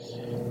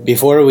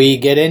Before we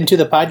get into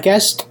the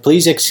podcast,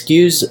 please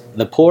excuse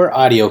the poor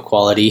audio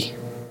quality.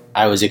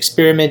 I was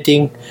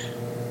experimenting,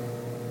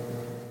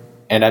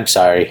 and I'm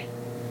sorry.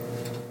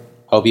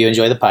 Hope you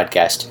enjoy the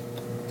podcast.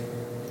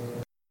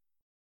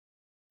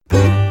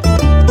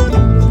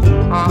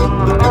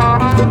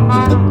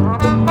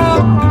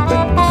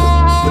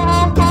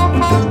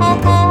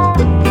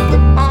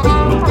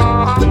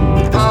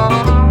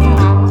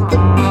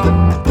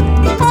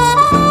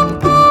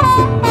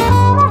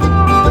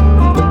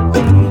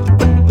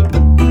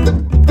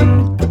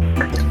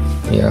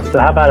 So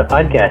how about a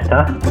podcast,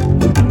 huh?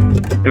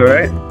 All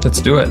right.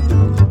 Let's do it.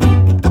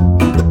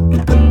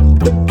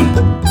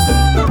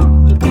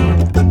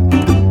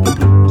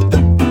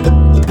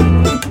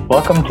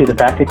 Welcome to the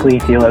Practically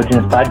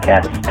Theologians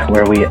podcast,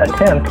 where we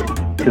attempt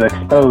to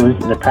expose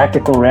the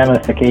practical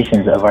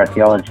ramifications of our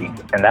theology.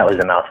 And that was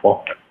a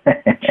mouthful.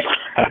 This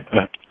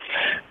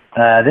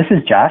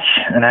is Josh,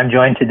 and I'm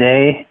joined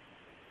today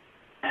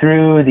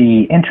through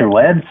the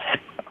interwebs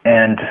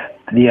and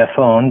via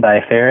phone by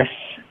Ferris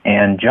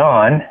and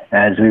John,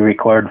 as we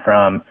record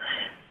from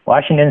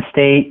Washington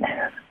State,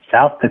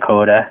 South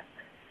Dakota,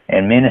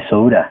 and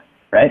Minnesota,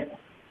 right?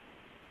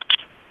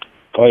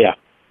 Oh, yeah.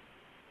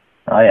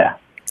 Oh, yeah.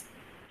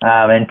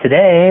 And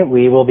today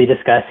we will be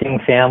discussing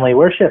family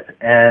worship,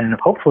 and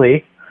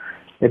hopefully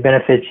it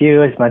benefits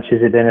you as much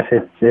as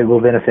it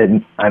will benefit,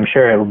 I'm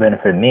sure it will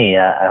benefit me.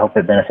 I hope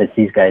it benefits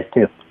these guys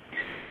too.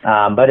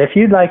 But if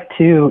you'd like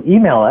to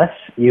email us,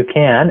 you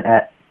can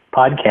at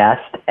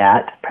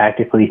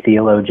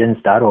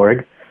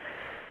podcast@practicallytheologians.org,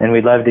 and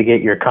we'd love to get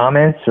your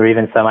comments or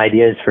even some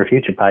ideas for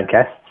future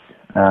podcasts,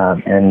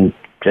 and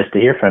just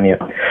to hear from you.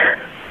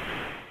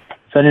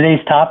 So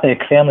today's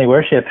topic, family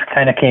worship,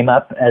 kind of came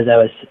up as I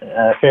was,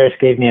 Ferris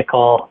gave me a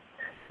call,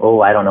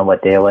 I don't know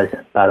what day it was,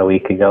 about a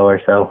week ago or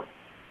so,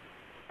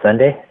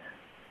 Sunday.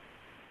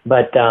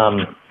 But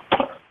it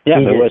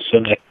was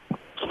Sunday.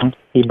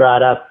 He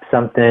brought up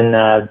something,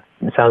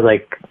 it sounds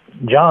like,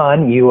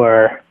 John, you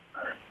are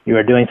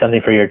doing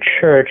something for your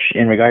church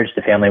in regards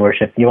to family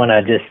worship. You want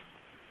to just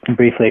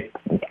briefly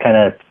kind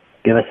of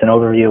give us an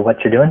overview of what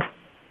you're doing?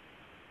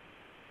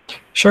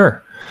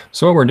 Sure.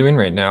 So what we're doing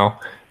right now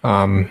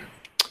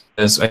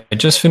is I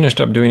just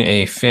finished up doing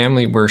a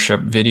family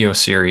worship video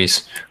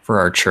series for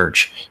our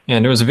church.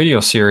 And it was a video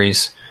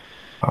series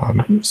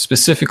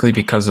specifically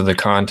because of the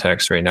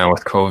context right now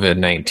with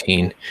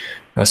COVID-19.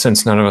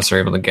 Since none of us are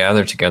able to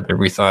gather together,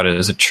 we thought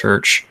as a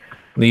church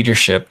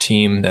leadership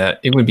team that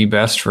it would be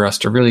best for us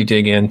to really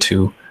dig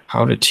into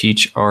how to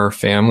teach our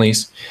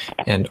families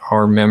and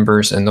our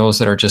members and those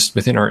that are just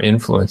within our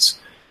influence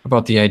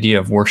about the idea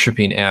of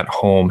worshiping at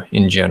home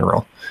in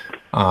general.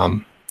 A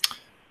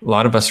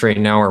lot of us right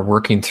now are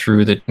working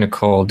through the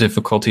technical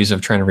difficulties of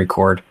trying to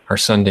record our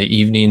Sunday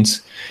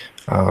evenings,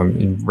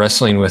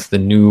 wrestling with the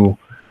new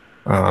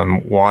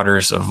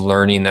waters of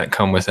learning that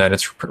come with that.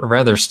 It's a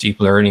rather steep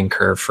learning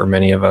curve for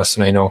many of us,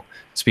 and I know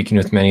speaking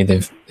with many,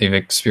 they've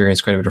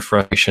experienced quite a bit of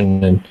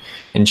frustration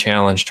and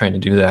challenge trying to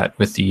do that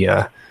with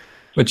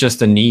just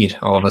the need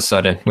all of a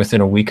sudden.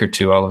 Within a week or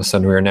two, all of a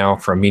sudden we are now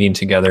from meeting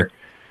together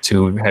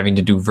to having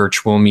to do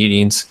virtual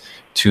meetings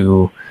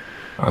to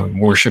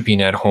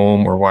worshiping at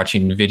home or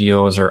watching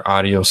videos or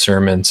audio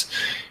sermons.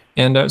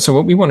 And so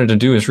what we wanted to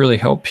do is really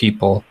help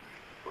people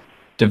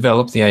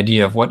develop the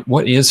idea of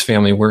what is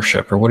family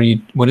worship, or what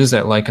is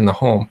that like in the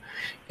home.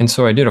 And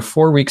so I did a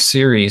 4-week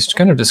series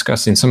kind of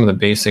discussing some of the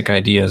basic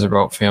ideas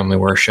about family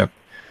worship,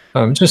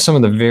 just some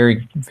of the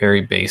very,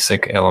 very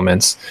basic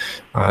elements,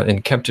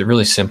 and kept it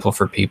really simple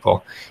for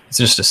people. It's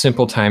just a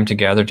simple time to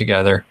gather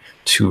together,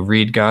 to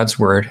read God's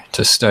word,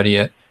 to study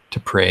it, to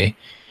pray,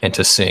 and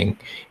to sing.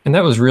 And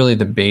that was really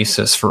the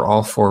basis for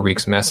all 4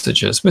 weeks'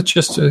 messages, with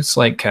just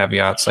slight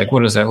caveats, like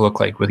what does that look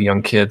like with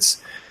young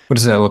kids? What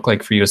does that look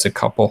like for you as a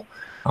couple?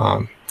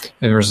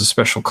 There was a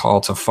special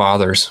call to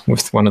fathers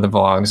with one of the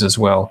vlogs as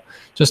well,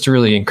 just to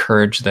really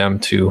encourage them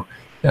to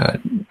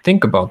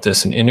think about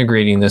this and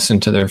integrating this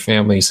into their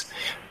families.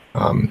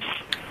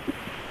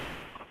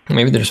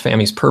 Maybe there's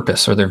family's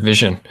purpose or their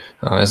vision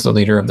as the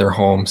leader of their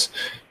homes.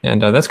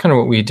 And that's kind of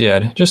what we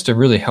did, just to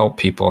really help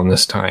people in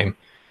this time.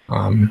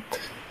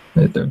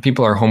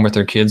 People are home with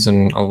their kids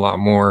in a lot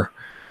more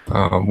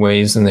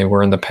ways than they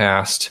were in the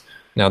past.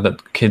 Now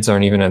that kids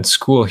aren't even at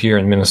school here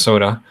in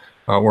Minnesota,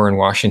 or in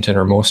Washington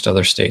or most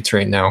other states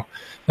right now.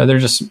 They're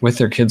just with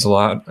their kids a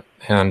lot,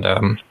 and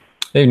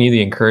they need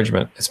the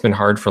encouragement. It's been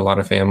hard for a lot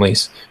of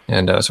families,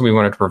 and so we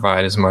wanted to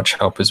provide as much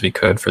help as we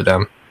could for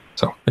them.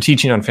 So a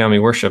teaching on family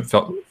worship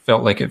felt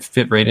like it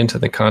fit right into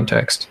the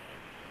context.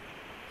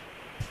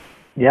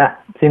 Yeah,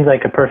 it seems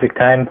like a perfect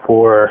time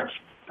for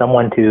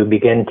someone to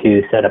begin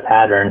to set a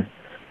pattern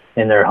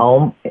in their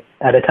home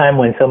at a time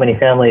when so many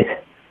families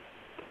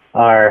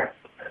are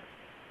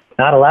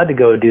not allowed to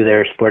go do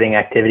their sporting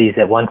activities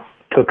that once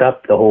took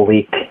up the whole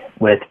week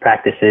with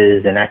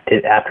practices and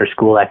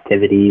after-school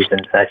activities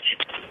and such.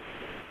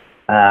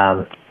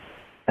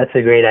 That's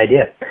a great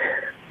idea.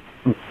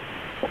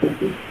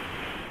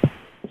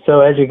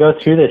 So as we go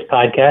through this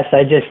podcast,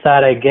 I just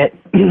thought I'd get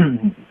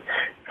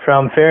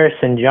from Ferris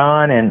and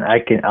John, and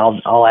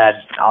I'll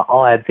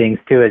add things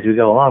too as we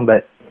go along.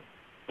 But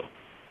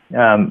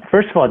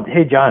first of all,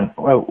 hey John,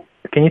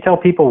 can you tell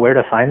people where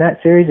to find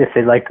that series if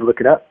they'd like to look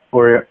it up,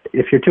 or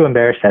if you're too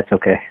embarrassed, that's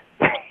okay.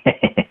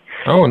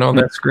 Oh, no,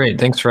 that's great.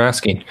 Thanks for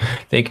asking.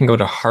 They can go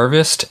to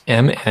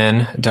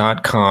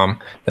harvestmn.com.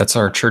 That's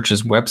our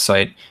church's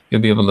website.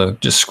 You'll be able to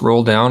just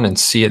scroll down and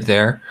see it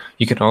there.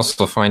 You can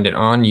also find it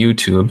on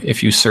YouTube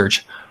if you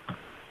search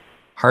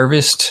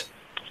Harvest.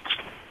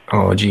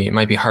 It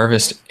might be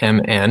Harvest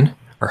MN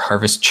or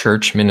Harvest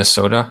Church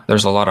Minnesota.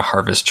 There's a lot of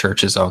Harvest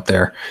churches out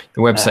there.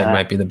 The website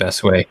might be the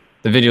best way.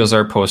 The videos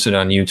are posted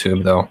on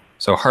YouTube, though.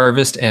 So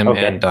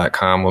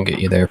harvestmn.com will get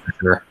you there for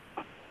sure.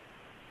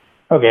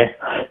 Okay.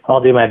 I'll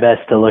do my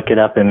best to look it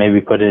up and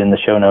maybe put it in the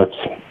show notes.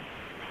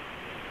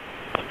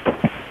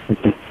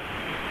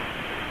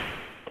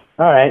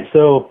 All right.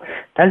 So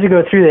as we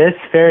go through this,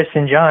 Ferris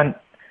and John,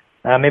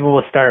 maybe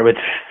we'll start with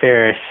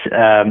Ferris.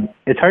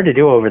 It's hard to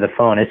do over the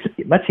phone. It's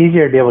much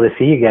easier to be able to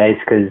see you guys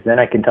because then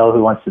I can tell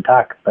who wants to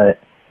talk. But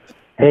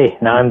hey,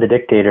 now I'm the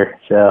dictator.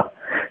 So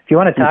if you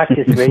want to talk,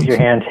 just raise your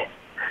hand.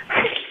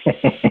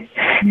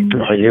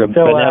 Oh, you're a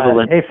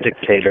benevolent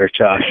dictator,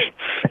 Josh.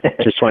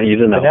 Just want you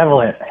to know.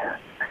 Benevolent.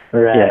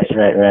 Right, yes.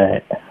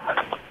 Right.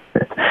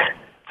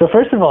 So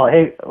first of all,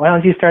 hey, why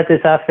don't you start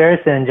this off,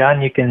 Ferris, and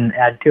John, you can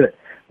add to it.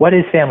 What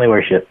is family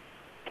worship,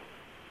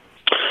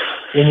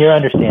 in your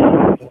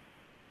understanding?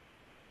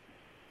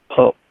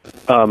 Well,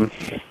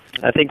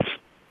 I think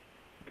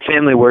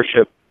family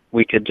worship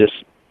we could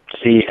just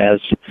see as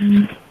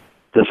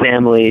the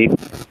family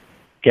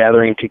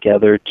gathering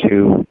together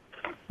to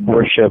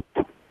worship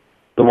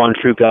the one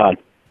true God.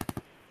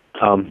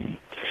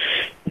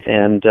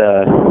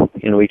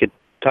 We could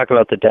talk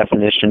about the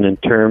definition in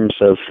terms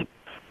of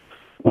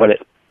what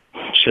it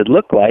should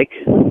look like,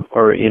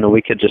 or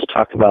we could just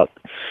talk about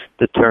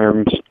the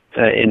terms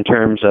in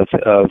terms of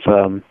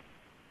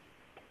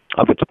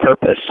its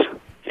purpose.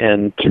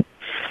 And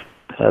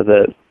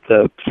the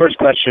first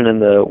question in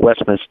the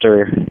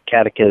Westminster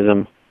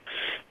Catechism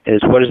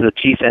is, what is the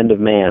chief end of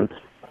man?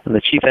 And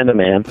the chief end of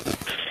man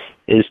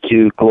is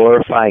to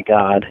glorify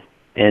God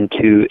and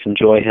to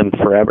enjoy Him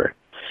forever.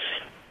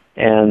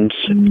 And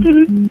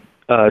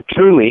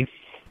truly,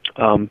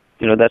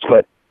 that's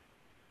what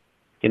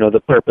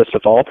the purpose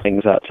of all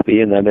things ought to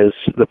be, and that is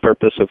the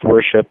purpose of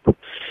worship,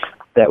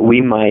 that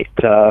we might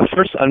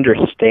first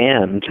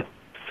understand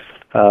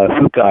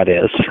who God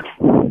is,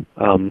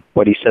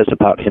 what He says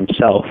about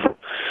Himself,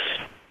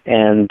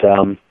 and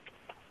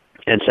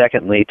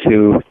secondly,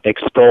 to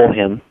extol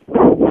Him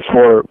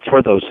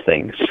for those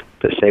things.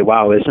 To say,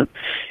 wow, isn't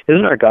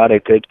our God a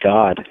good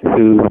God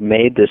who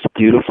made this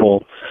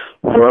beautiful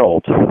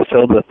world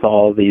filled with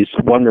all these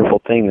wonderful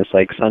things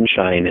like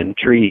sunshine and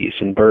trees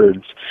and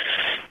birds?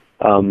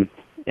 And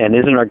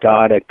isn't our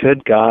God a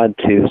good God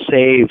to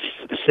save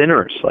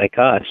sinners like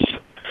us,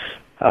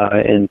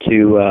 and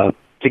to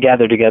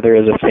gather together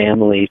as a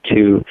family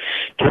to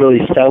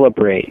really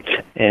celebrate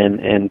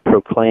and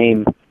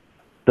proclaim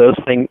those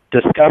things,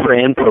 discover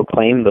and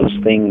proclaim those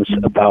things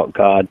about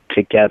God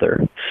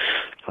together,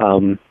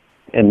 and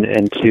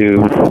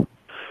to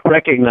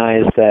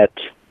recognize that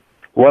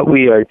what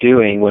we are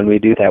doing when we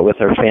do that with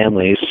our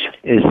families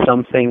is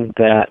something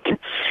that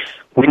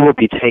we will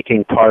be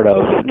taking part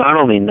of not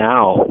only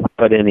now,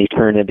 but in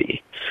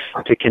eternity,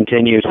 to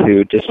continue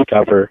to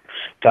discover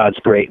God's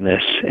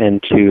greatness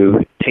and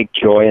to take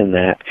joy in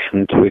that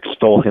and to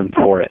extol Him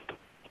for it.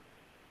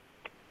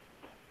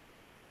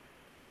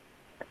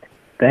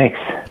 Thanks.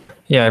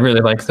 Yeah, I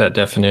really like that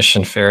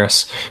definition,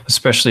 Ferris,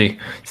 especially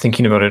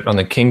thinking about it on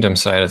the kingdom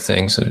side of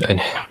things and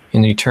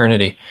in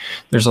eternity.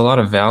 There's a lot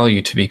of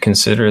value to be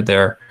considered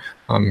there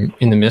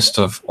in the midst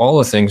of all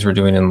the things we're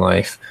doing in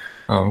life.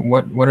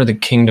 What are the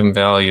kingdom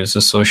values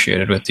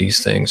associated with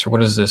these things? Or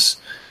what does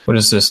this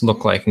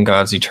look like in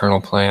God's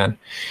eternal plan?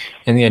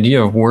 And the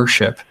idea of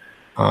worship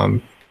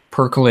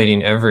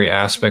percolating every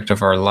aspect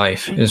of our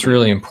life is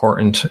really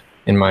important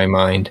in my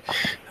mind.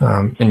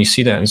 And you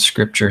see that in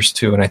scriptures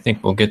too, and I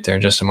think we'll get there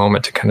in just a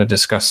moment to kind of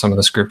discuss some of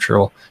the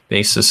scriptural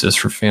bases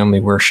for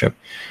family worship.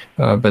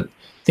 But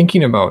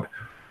thinking about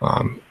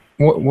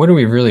what do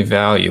we really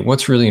value?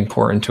 What's really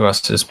important to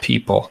us as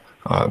people,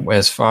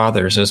 as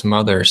fathers, as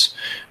mothers?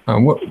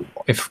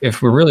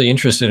 If we're really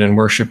interested in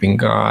worshiping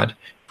God,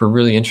 if we're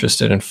really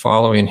interested in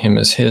following Him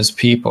as His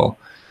people,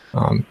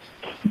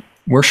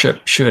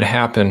 worship should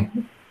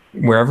happen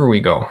wherever we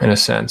go, in a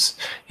sense.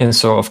 And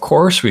so, of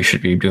course, we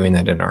should be doing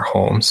that in our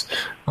homes.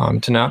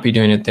 To not be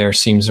doing it there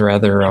seems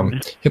rather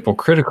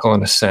hypocritical,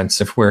 in a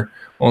sense, if we're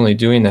only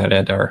doing that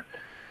at our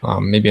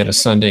maybe at a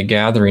Sunday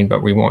gathering,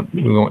 but we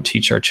won't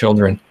teach our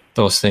children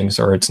those things,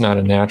 or it's not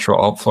a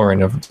natural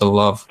outpouring of the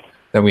love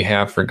that we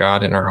have for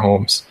God in our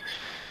homes.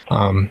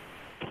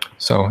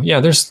 So yeah,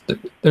 there's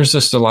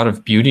just a lot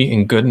of beauty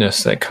and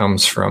goodness that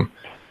comes from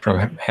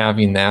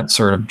having that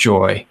sort of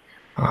joy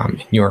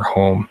in your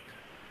home.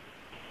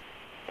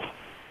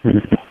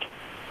 Does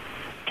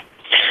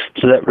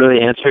that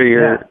really answer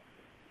your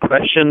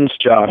questions,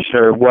 Josh,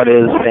 or what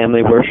is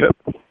family worship?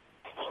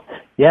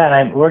 Yeah,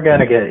 and we're going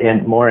to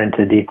get more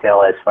into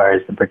detail as far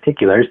as the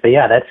particulars, but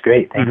yeah, that's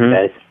great. Thanks,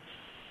 guys.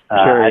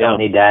 Sure, I don't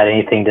need to add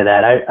anything to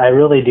that. I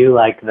really do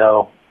like,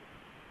 though,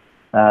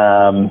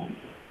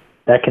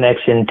 that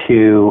connection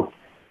to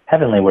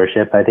heavenly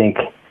worship. I think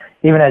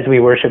even as we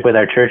worship with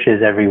our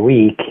churches every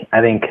week, I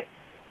think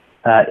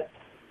that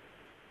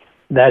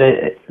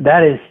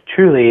is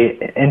truly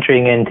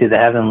entering into the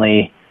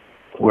heavenly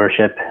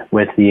worship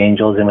with the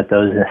angels and with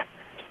those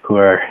who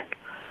are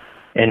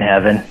in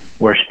heaven,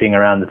 worshiping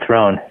around the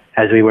throne.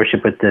 As we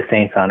worship with the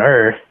saints on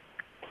earth,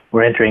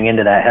 we're entering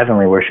into that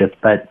heavenly worship.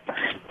 But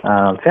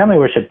family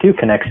worship too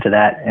connects to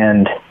that,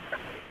 and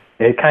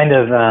it kind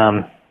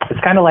of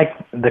it's kind of like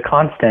the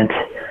constant.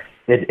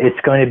 It's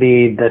going to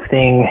be the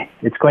thing.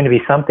 It's going to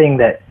be something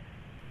that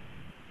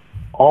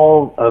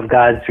all of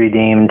God's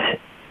redeemed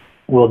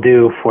will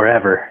do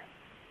forever.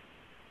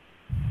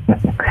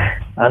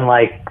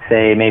 Unlike,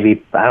 say,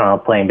 maybe, I don't know,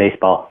 playing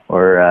baseball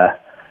or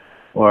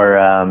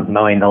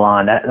mowing the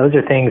lawn. Those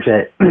are things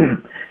that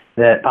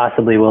that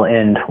possibly will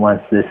end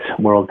once this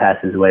world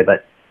passes away.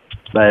 But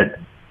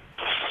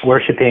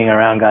worshiping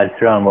around God's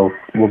throne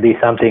will be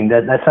something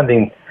that's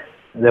something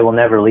that will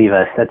never leave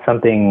us. That's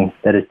something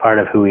that is part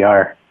of who we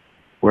are,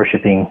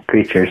 worshiping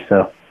creatures.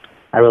 So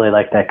I really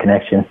like that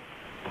connection.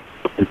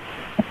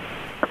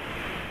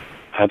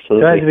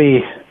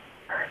 Absolutely. So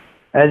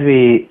as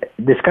we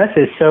discuss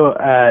this, so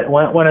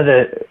one of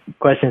the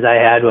questions I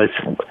had was,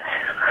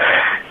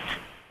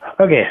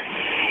 okay,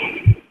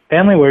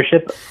 family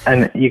worship,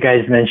 and you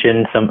guys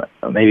mentioned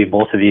maybe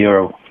both of you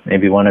or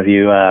maybe one of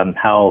you,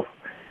 how,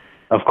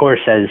 of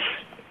course, as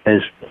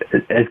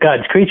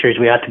God's creatures,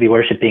 we ought to be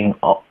worshiping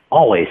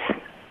always.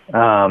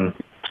 But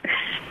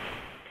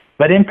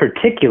in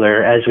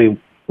particular, as we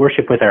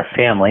worship with our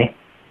family,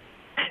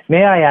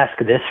 may I ask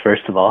this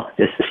first of all,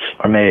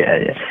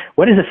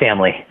 what is a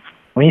family?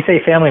 When you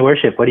say family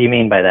worship, what do you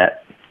mean by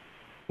that?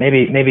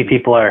 Maybe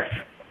people are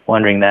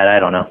wondering that. I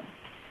don't know.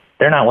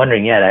 They're not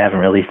wondering yet. I haven't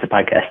released the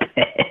podcast.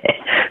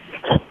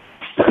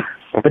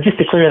 But just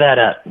to clear that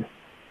up.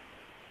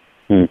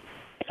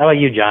 How about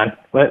you, John?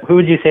 Who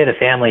would you say the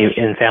family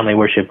in family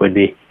worship would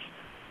be?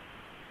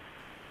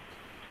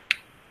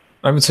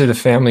 I would say the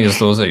family is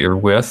those that you're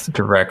with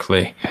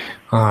directly.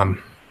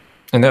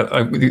 And that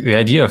the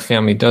idea of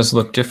family does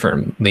look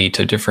differently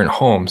to different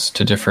homes,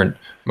 to different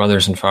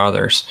mothers and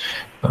fathers.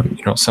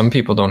 Some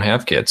people don't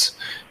have kids.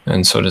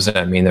 And so does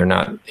that mean they're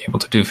not able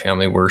to do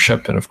family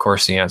worship? And of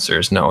course, the answer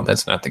is no,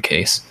 that's not the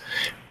case.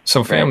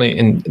 So family,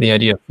 and the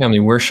idea of family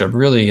worship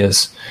really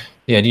is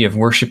the idea of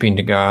worshiping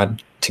to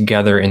God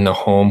together in the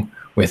home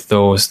with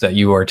those that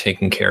you are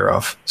taking care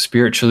of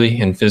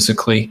spiritually and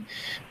physically.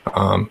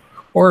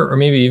 Or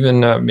maybe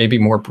even maybe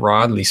more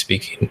broadly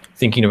speaking,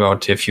 thinking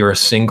about if you're a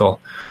single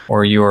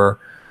or you're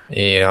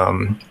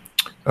in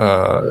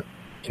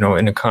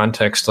a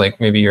context like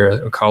maybe you're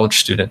a college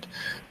student.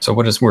 So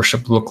what does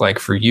worship look like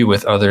for you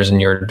with others in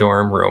your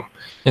dorm room?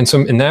 And so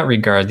in that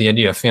regard, the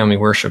idea of family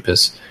worship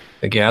is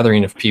the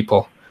gathering of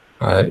people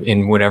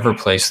in whatever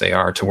place they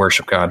are to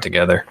worship God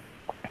together.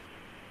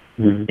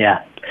 Mm-hmm.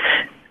 Yeah.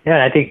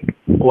 I think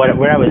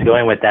where I was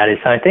going with that is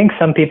I think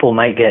some people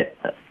might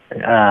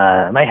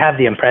have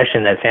the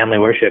impression that family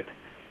worship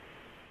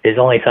is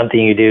only something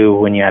you do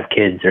when you have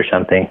kids or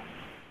something.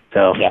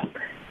 So, yeah.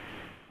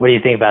 What do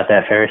you think about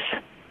that, Ferris?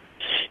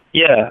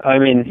 Yeah, I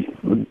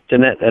mean,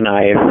 Danette and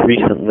I have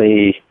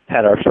recently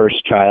had our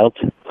first child.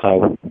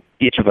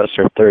 Each of us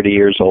are 30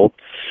 years old.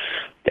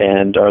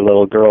 And our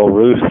little girl,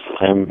 Ruth,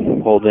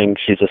 I'm holding,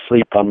 she's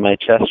asleep on my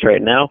chest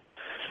right now.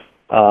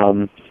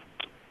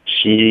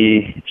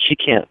 She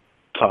can't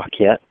talk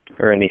yet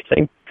or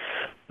anything.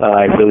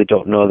 I really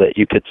don't know that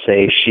you could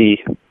say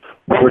she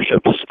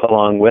worships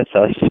along with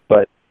us,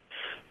 but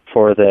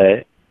for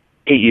the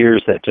 8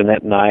 years that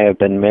Danette and I have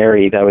been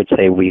married, I would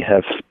say we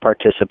have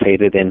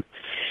participated in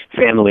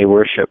family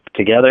worship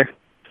together.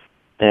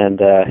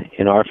 And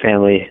our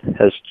family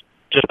has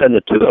just been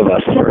the two of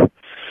us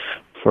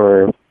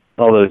for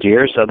all those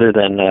years, other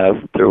than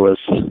there was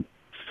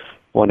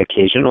one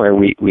occasion where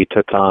we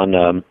took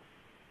on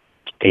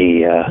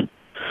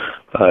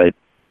a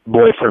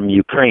boy from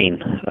Ukraine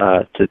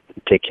to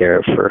take care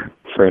of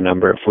for a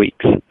number of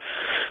weeks.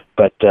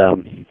 But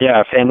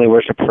family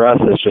worship for us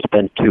has just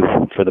been two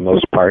for the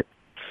most part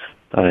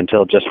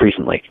until just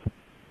recently.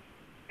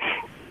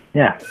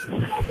 Yeah.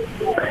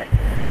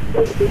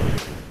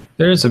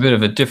 There's a bit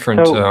of a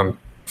different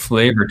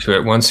flavor to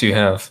it once you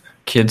have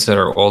kids that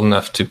are old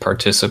enough to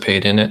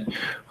participate in it,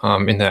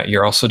 in that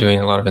you're also doing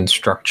a lot of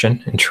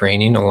instruction and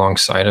training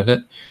alongside of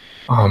it.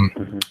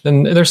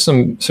 Then there's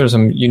some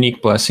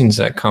unique blessings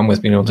that come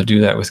with being able to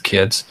do that with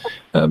kids.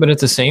 But at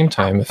the same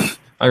time, if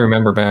I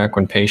remember back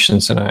when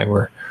Patience and I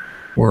were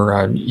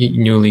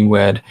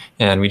newlywed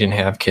and we didn't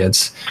have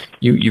kids,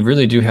 you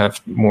really do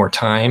have more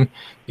time.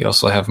 You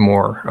also have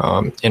more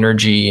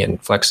energy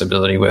and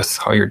flexibility with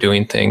how you're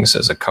doing things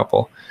as a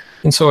couple.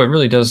 And so it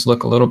really does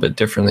look a little bit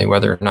differently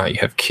whether or not you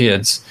have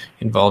kids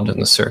involved in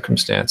the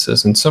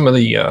circumstances. And some of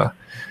the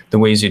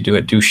ways you do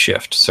it do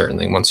shift,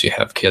 certainly, once you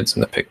have kids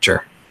in the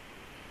picture.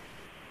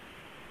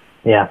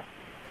 Yeah.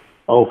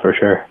 Oh, for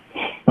sure.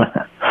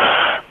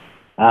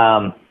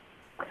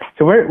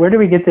 So where do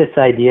we get this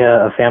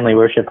idea of family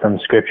worship from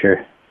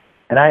Scripture?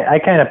 And I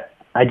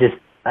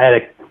had a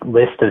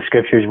list of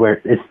scriptures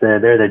where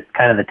they're the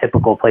kind of the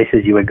typical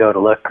places you would go to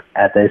look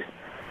at this.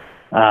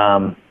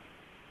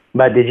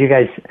 But did you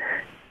guys?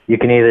 You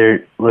can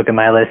either look at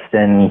my list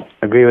and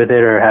agree with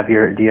it, or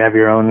do you have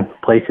your own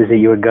places that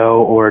you would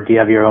go, or do you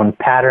have your own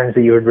patterns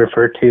that you would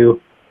refer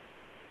to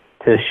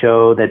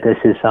show that this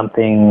is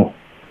something?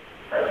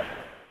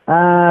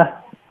 I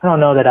don't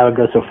know that I would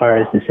go so far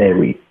as to say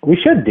we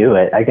should do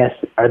it. I guess,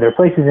 are there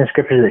places in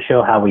Scripture that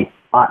show how we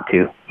ought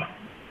to,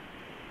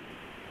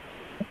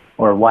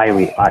 or why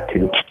we ought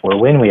to, or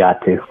when we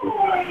ought to?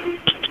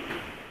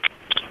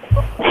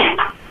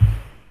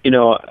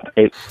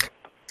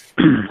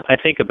 I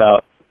think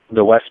about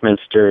the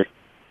Westminster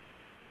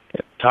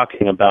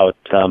talking about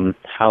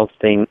how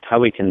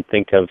we can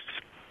think of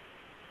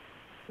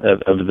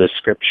the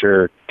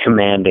Scripture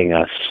commanding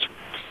us,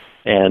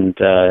 and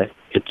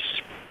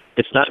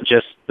it's not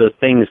just the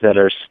things that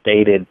are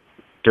stated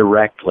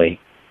directly.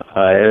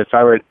 If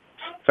I were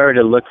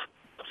to look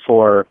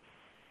for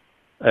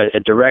a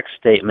direct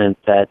statement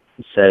that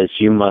says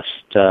you must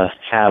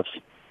have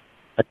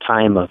a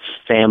time of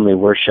family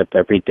worship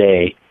every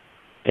day,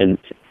 and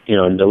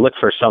to look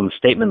for some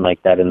statement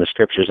like that in the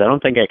Scriptures, I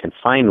don't think I can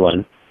find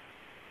one.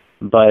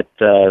 But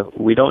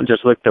we don't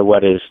just look to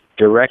what is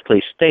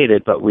directly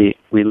stated, but we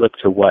look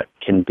to what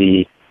can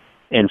be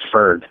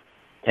inferred.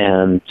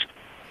 And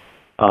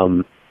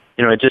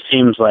it just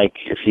seems like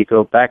if you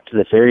go back to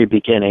the very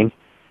beginning,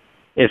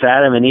 if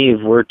Adam and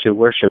Eve were to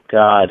worship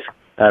God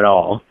at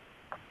all,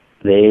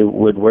 they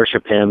would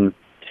worship Him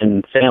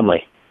in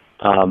family.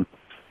 And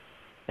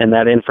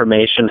that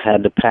information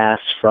had to pass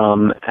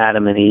from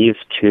Adam and Eve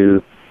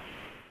to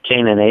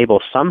Cain and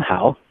Abel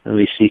somehow, and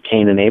we see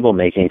Cain and Abel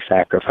making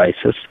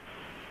sacrifices.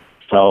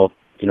 So,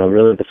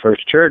 really the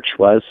first church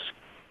was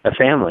a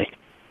family.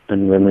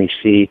 And when we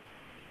see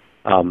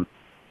in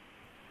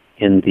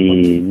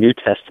the New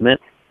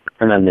Testament,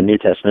 or not in the New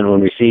Testament,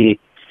 when we see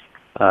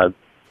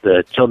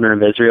the children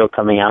of Israel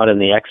coming out in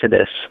the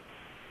Exodus,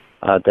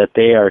 that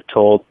they are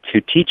told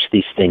to teach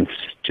these things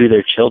to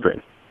their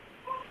children.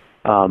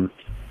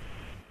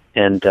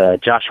 And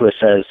Joshua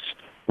says,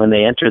 when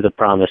they enter the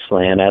promised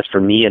land, as for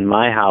me and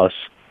my house,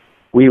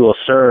 we will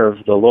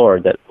serve the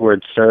Lord. That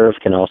word serve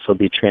can also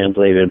be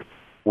translated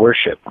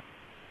worship.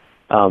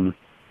 And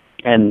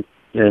then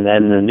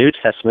in the New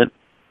Testament,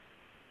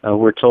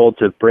 we're told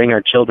to bring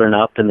our children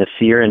up in the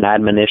fear and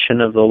admonition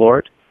of the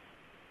Lord.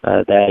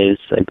 That is,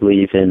 I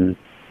believe, in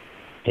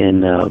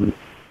 1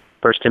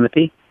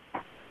 Timothy.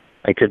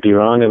 I could be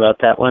wrong about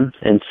that one.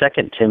 In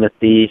 2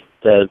 Timothy,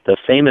 the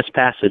famous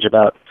passage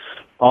about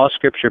all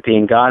Scripture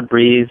being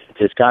God-breathed,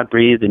 is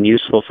God-breathed and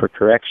useful for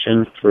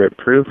correction, for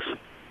reproof.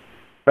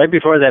 Right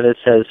before that it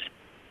says,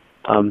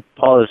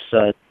 Paul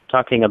is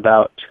talking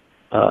about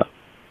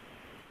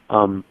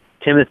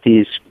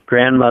Timothy's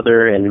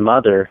grandmother and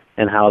mother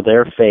and how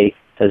their faith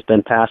has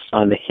been passed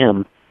on to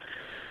him.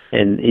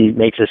 And he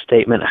makes a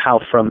statement, how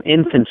from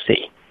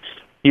infancy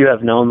you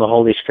have known the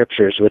Holy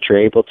Scriptures, which are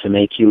able to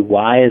make you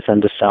wise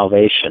unto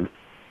salvation.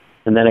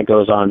 And then it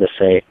goes on to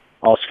say,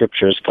 all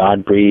Scripture is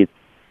God-breathed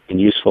and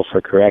useful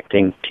for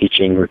correcting,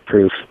 teaching,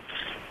 reproof,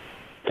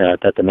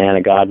 that the man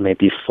of God may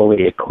be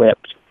fully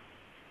equipped.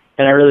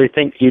 And I really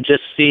think you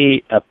just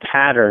see a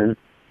pattern,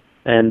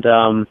 and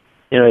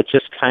it's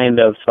just kind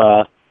of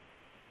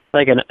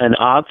like an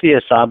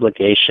obvious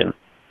obligation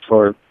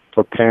for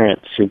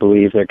parents who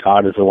believe that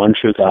God is the one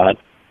true God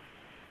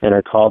and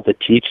are called to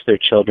teach their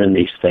children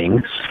these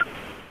things.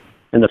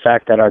 And the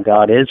fact that our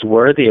God is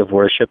worthy of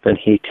worship and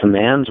He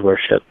commands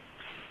worship,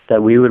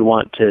 that we would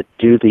want to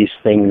do these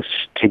things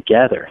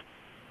together.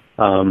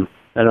 I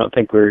don't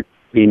think we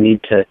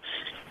need to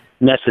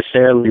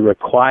necessarily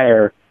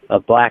require a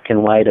black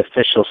and white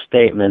official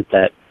statement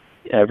that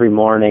every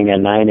morning at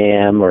 9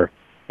 a.m. or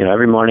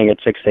every morning at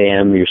 6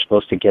 a.m. you're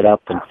supposed to get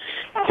up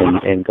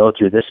and go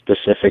through this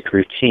specific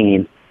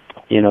routine.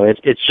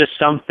 It's just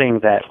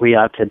something that we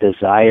ought to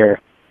desire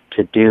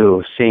to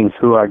do, seeing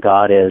who our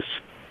God is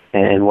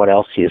and what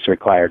else He has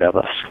required of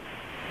us.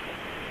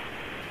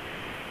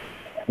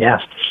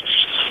 Yeah.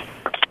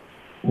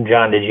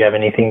 John, did you have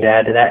anything to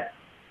add to that?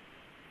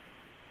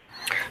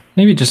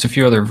 Maybe just a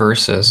few other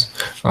verses.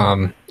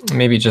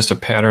 Maybe just a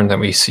pattern that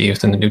we see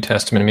within the New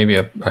Testament, maybe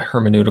a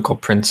hermeneutical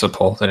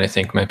principle that I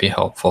think might be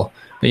helpful.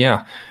 But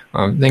yeah,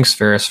 thanks,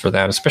 Ferris, for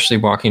that, especially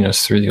walking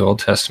us through the Old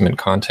Testament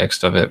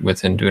context of it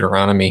within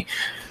Deuteronomy.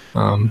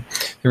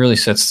 It really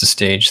sets the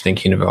stage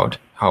thinking about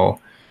how,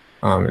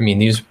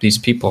 these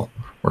people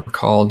were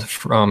called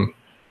from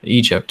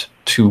Egypt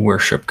to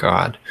worship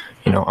God.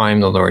 I am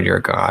the Lord your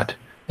God.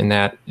 And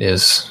that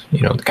is,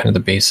 kind of the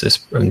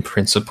basis and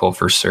principle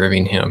for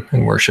serving Him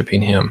and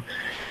worshiping Him.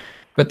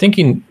 But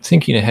thinking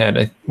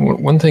ahead,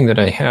 one thing that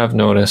I have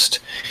noticed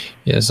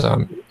is,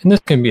 and this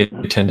can be a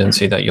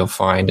tendency that you'll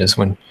find, is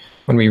when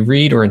we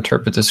read or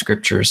interpret the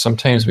Scriptures,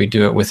 sometimes we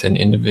do it with an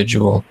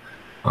individual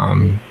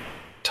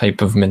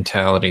type of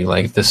mentality,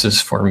 like this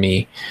is for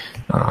me.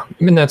 I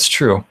mean, that's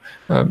true.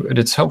 But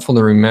it's helpful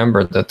to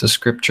remember that the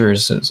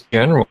scriptures in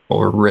general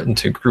were written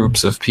to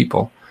groups of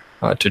people,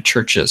 to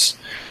churches,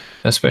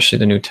 especially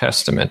the New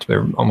Testament.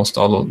 Almost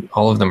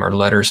all of them are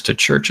letters to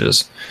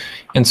churches.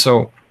 And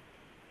so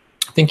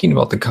thinking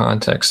about the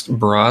context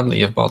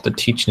broadly about the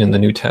teaching in the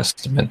New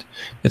Testament,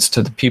 it's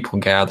to the people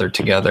gathered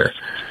together.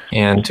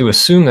 And to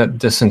assume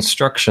that this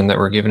instruction that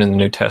we're given in the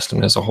New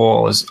Testament as a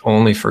whole is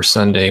only for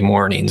Sunday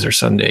mornings or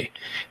Sunday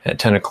at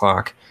 10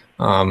 o'clock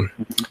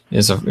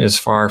is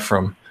far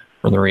from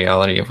the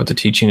reality of what the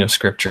teaching of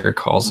Scripture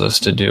calls us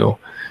to do.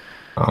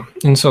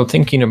 And so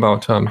thinking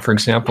about, for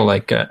example,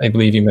 like I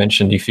believe you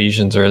mentioned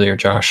Ephesians earlier,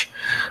 Josh,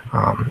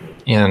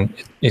 and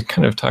it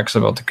kind of talks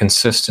about the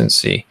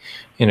consistency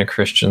in a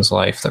Christian's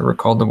life that we're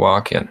called to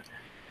walk in.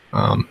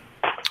 I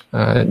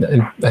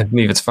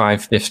believe it's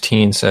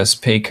 5:15 says,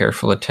 pay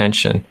careful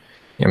attention.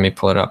 Let me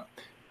pull it up.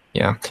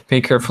 Yeah.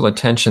 Pay careful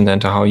attention then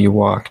to how you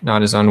walk,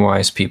 not as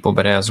unwise people,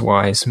 but as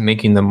wise,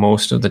 making the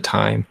most of the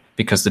time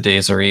because the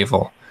days are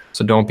evil.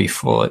 So don't be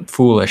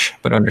foolish,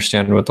 but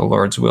understand what the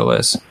Lord's will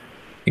is.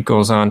 It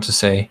goes on to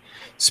say,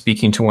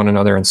 speaking to one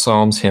another in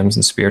psalms, hymns,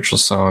 and spiritual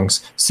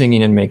songs,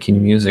 singing and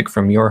making music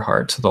from your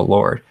heart to the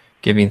Lord,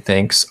 giving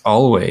thanks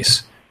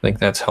always. I think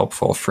that's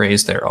helpful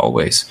phrase there,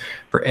 always,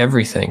 for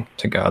everything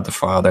to God the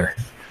Father.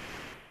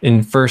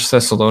 In 1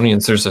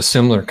 Thessalonians, there's a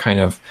similar kind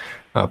of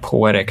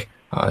poetic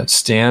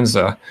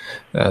stanza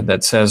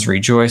that says,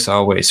 rejoice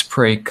always,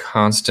 pray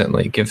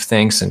constantly, give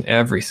thanks in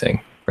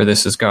everything, for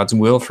this is God's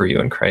will for you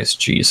in Christ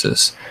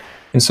Jesus.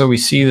 And so we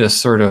see this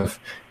sort of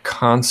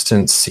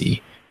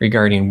constancy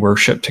regarding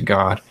worship to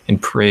God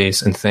and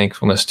praise and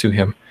thankfulness to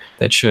Him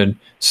that should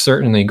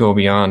certainly go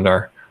beyond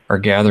our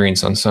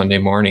gatherings on Sunday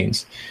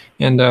mornings.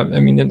 And I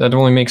mean, that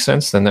only makes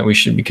sense then that we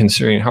should be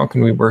considering how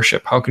can we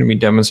worship? How can we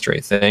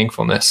demonstrate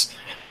thankfulness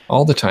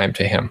all the time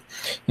to Him?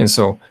 And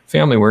so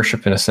family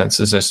worship, in a sense,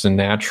 is just a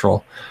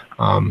natural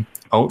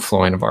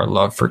outflowing of our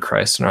love for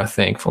Christ and our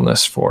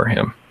thankfulness for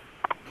Him.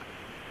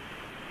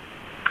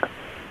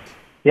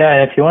 Yeah,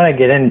 and if you want to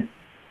get in,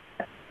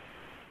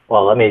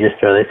 well, let me just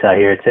throw this out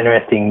here. It's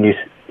interesting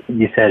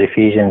you said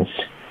Ephesians,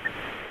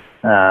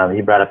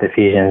 you brought up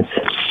Ephesians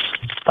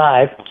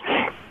 5,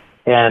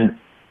 and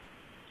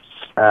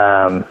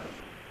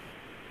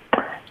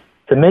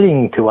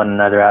submitting to one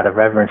another out of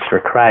reverence for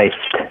Christ.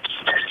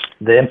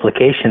 The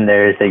implication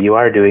there is that you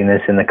are doing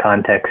this in the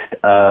context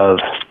of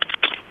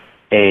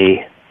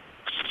a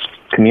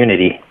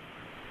community.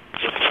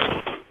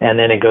 And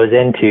then it goes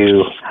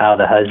into how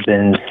the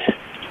husbands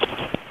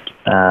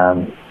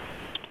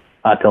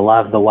ought to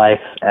love the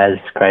wife as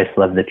Christ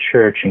loved the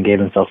church and gave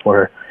himself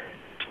for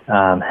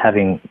her,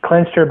 having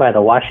cleansed her by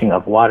the washing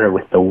of water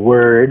with the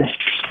word.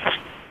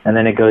 And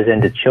then it goes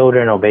into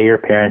children, obey your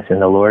parents in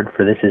the Lord,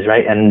 for this is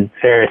right. And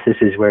Ferris, this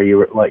is where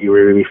what you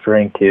were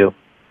referring to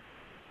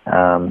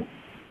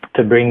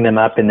bring them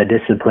up in the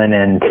discipline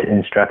and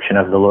instruction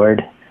of the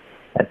Lord.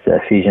 That's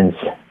Ephesians.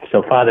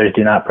 So fathers,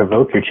 do not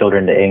provoke your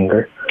children to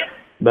anger,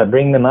 but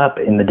bring them up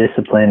in the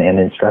discipline and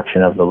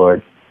instruction of the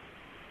Lord.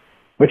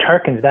 Which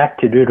harkens back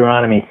to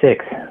Deuteronomy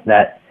 6.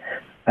 That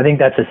I think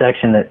that's a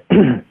section that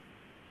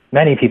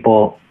many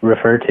people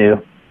refer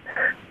to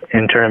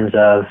in terms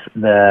of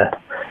the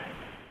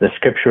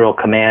scriptural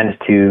command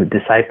to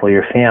disciple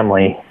your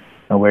family,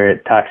 where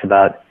it talks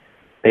about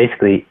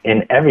basically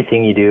in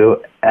everything you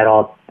do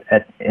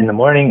in the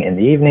morning, in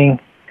the evening,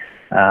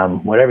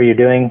 whatever you're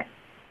doing,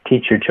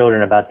 teach your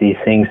children about these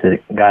things that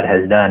God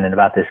has done and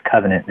about this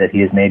covenant that He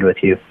has made with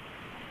you.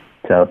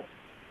 So,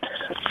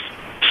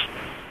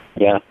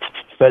 yeah.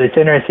 But it's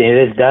interesting.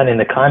 It is done in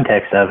the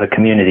context of a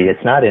community.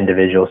 It's not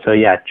individual. So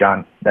yeah,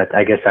 John,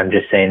 I guess I'm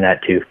just saying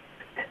that to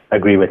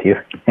agree with you.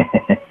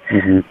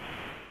 Mm-hmm.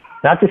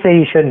 Not to say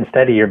you shouldn't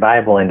study your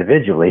Bible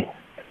individually,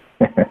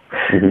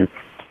 mm-hmm.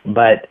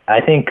 But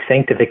I think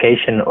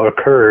sanctification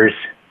occurs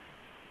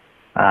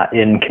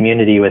in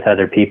community with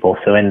other people.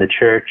 So in the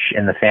church,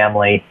 in the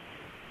family,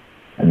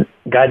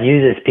 God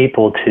uses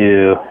people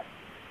to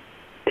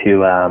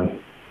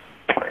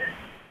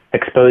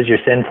expose your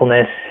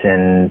sinfulness,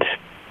 and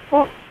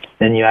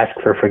then you ask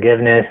for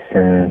forgiveness,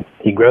 and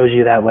He grows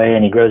you that way,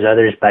 and He grows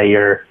others by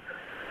your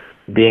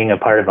being a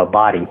part of a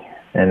body,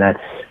 and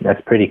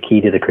that's pretty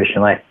key to the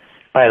Christian life.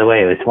 By the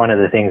way, it's one of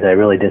the things I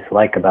really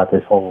dislike about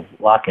this whole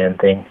lock-in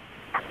thing.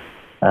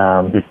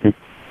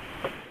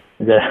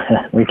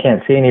 We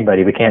can't see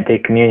anybody. We can't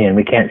take communion.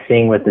 We can't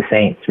sing with the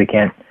saints. We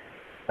can't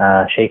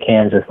shake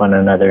hands with one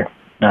another.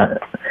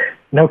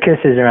 No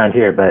kisses around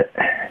here, but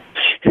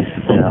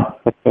you know.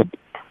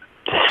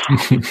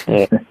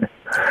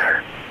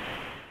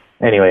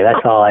 Anyway,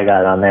 that's all I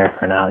got on there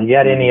for now. You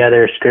got any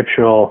other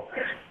scriptural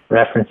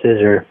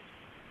references or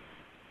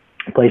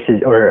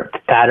places or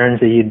patterns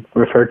that you'd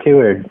refer to,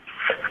 or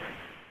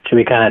should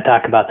we kind of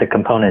talk about the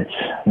components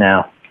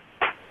now?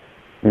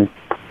 Yeah,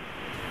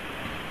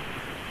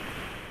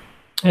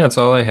 that's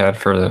all I had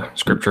for the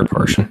scripture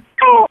portion.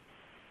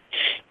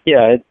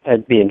 Yeah,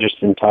 I'd be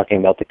interested in talking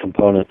about the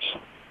components.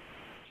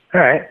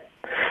 All right.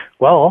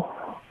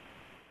 Well,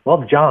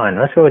 Well, John,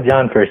 let's go with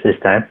John first this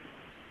time.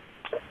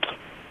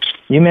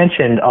 You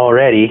mentioned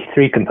already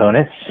 3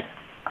 components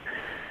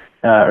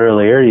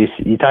earlier.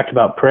 You talked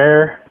about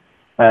prayer,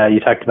 you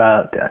talked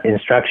about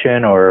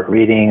instruction or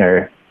reading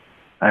or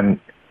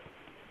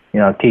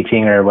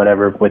teaching or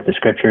whatever with the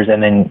scriptures,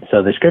 and then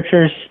so the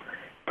scriptures,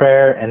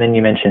 prayer, and then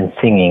you mentioned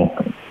singing.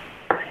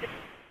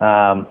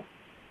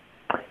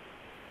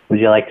 Would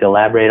you like to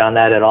elaborate on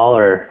that at all,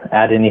 or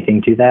add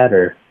anything to that,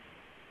 or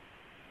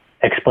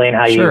explain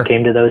how Sure. you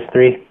came to those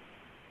 3?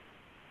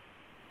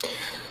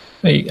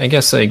 I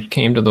guess I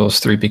came to those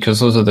 3 because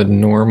those are the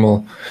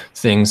normal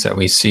things that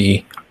we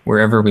see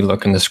wherever we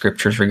look in the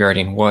scriptures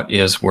regarding what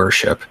is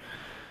worship.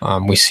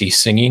 We see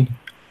singing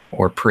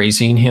or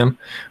praising him.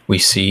 We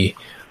see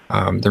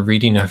the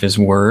reading of his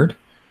word,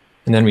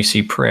 and then we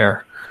see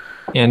prayer.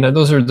 And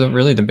those are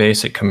really the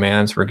basic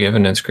commands we're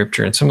given in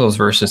scripture. And some of those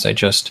verses I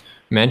just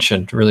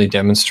mentioned really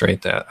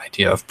demonstrate that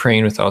idea of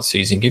praying without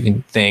ceasing,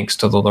 giving thanks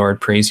to the Lord,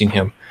 praising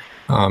him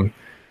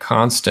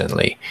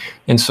constantly.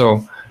 And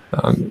so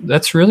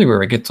that's really where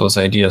we get those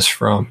ideas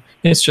from.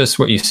 It's just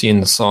what you see in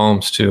the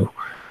Psalms too.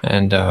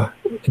 And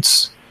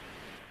it's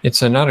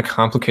not a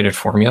complicated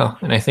formula.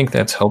 And I think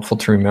that's helpful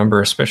to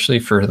remember, especially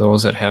for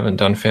those that haven't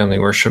done family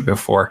worship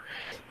before.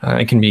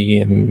 It can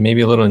be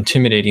maybe a little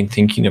intimidating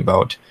thinking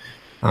about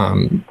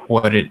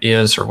what it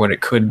is or what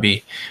it could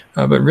be.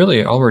 But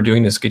really, all we're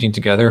doing is getting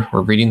together.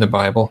 We're reading the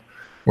Bible.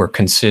 We're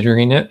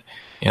considering it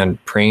and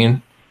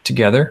praying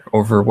together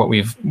over what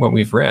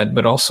we've read,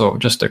 but also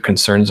just the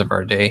concerns of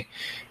our day.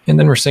 And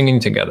then we're singing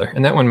together.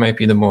 And that one might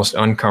be the most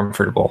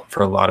uncomfortable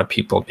for a lot of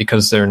people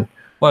because there are a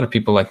lot of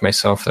people like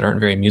myself that aren't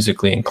very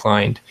musically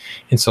inclined.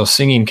 And so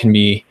singing can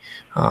be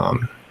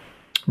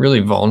really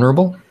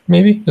vulnerable,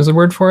 maybe is the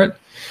word for it.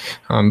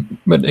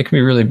 But it can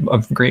be really a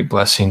great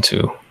blessing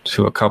to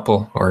a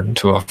couple or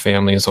to a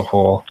family as a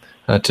whole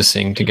to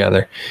sing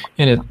together.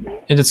 And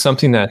it's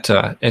something that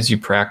as you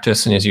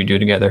practice and as you do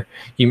together,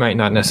 you might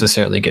not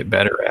necessarily get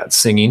better at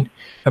singing,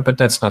 but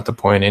that's not the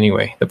point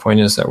anyway. The point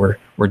is that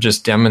we're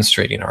just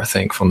demonstrating our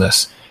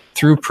thankfulness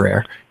through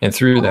prayer and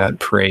through that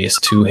praise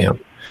to him.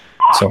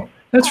 So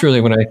that's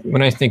really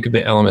when I think of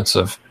the elements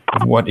of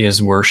what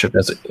is worship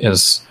as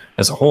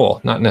a whole,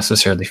 not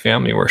necessarily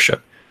family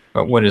worship,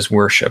 but what is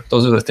worship.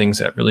 Those are the things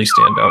that really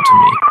stand out to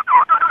me.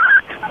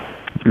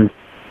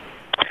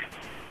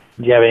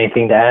 Do you have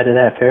anything to add to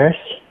that, Ferris?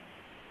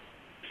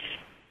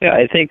 Yeah,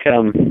 I think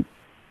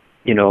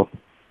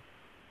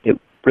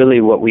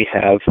really what we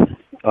have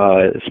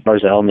as far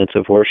as elements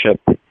of worship,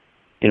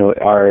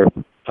 are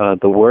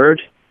the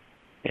word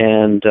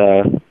and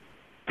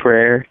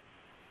prayer.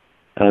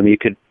 You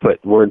could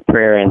put word,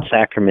 prayer, and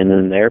sacrament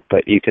in there,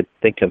 but you could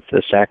think of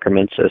the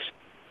sacraments as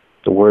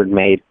the word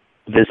made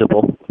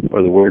visible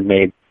or the word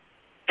made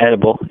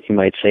edible. You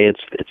might say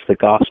it's the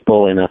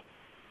gospel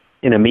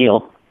in a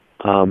meal.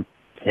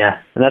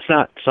 Yeah, and that's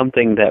not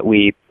something that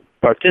we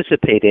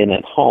participate in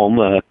at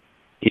home.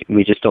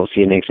 We just don't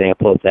see an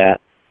example of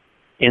that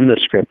in the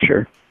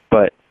scripture.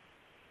 But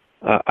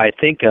I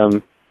think,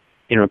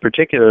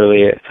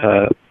 particularly,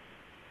 if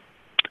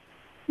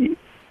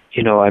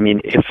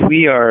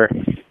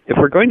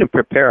we're going to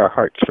prepare our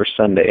hearts for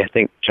Sunday, I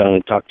think John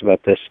had talked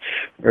about this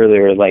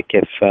earlier. Like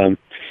if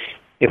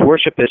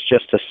worship is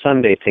just a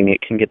Sunday thing,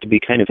 it can get to be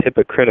kind of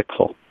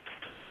hypocritical.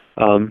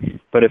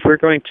 But if we're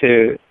going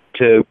to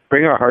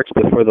bring our hearts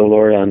before the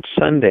Lord on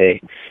Sunday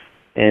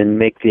and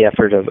make the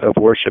effort of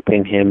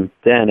worshiping him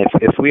then,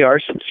 if we are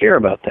sincere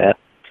about that,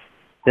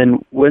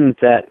 then wouldn't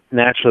that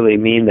naturally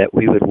mean that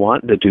we would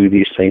want to do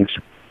these things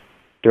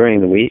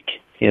during the week,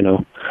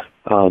 and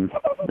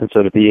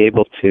so to be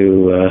able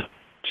to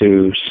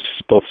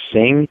both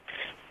sing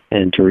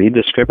and to read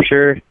the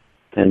scripture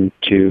and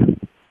to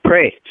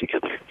pray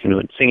together,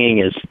 and singing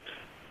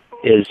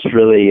is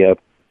really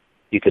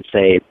you could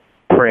say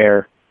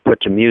prayer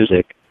put to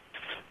music.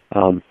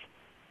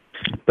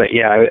 But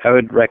yeah, I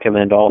would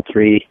recommend all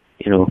 3,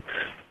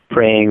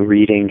 praying,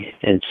 reading,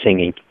 and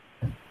singing.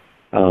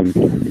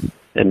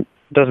 And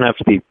it doesn't have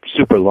to be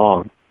super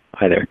long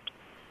either.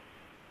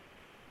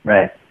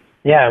 Right.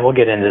 Yeah, and we'll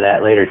get into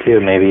that later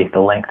too, maybe the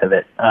length of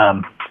it.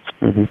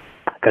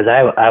 Because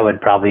I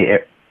would probably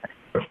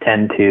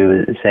tend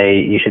to say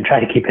you should try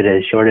to keep it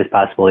as short as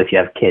possible if you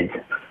have kids,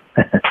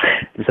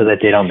 so that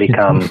they don't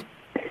become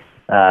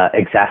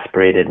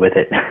exasperated with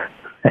it.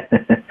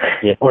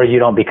 Yeah. Or you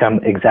don't become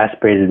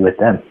exasperated with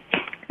them.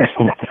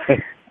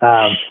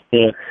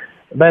 Yeah.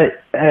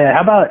 But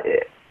how about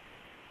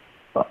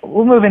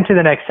we'll move into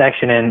the next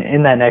section, and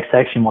in that next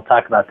section we'll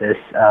talk about this.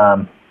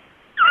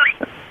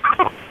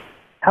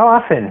 How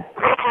often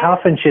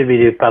should we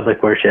do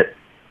public worship?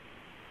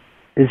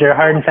 Is there a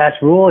hard and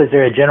fast rule? Is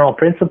there a general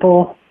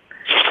principle?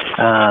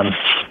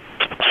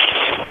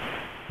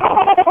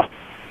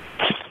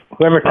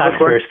 Whoever talks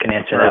first can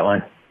answer that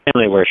one.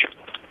 Family worship.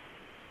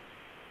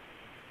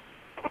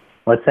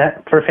 What's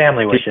that? For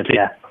family worship,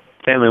 yeah.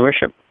 Family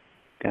worship.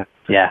 Yeah.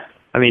 Yeah.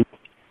 I mean,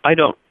 I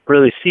don't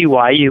really see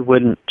why you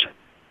wouldn't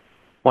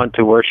want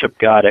to worship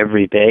God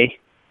every day.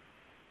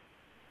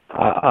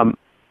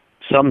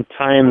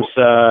 Sometimes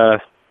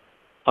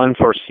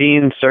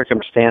unforeseen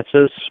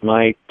circumstances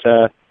might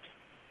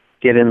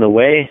get in the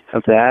way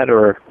of that,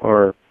 or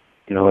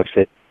if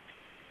it,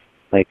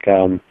 like,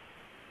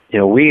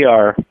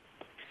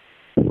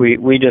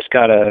 we just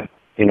got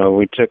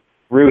we took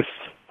Ruth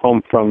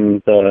home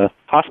from the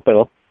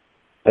hospital.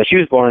 She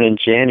was born in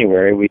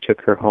January. We took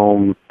her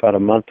home about a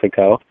month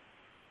ago.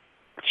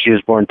 She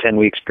was born 10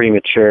 weeks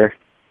premature,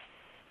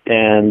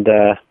 and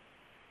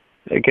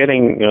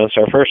getting, it's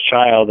our first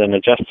child, and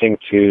adjusting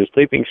to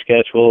sleeping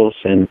schedules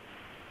and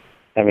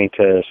having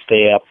to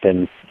stay up,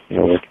 and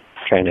we're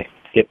trying to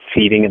get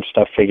feeding and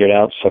stuff figured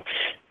out. So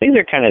things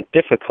are kind of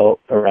difficult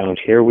around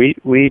here.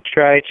 We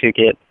try to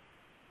get.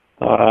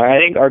 I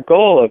think our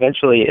goal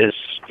eventually is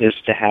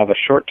to have a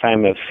short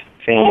time of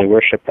family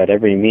worship at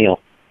every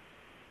meal.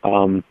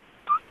 And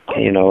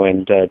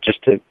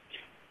just to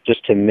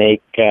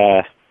make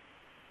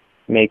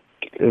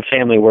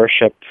family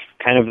worship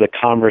kind of the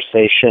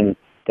conversation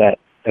that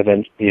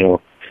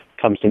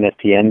comes in at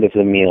the end of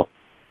the meal.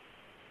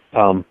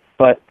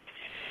 But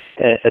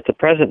at the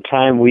present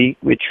time, we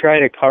try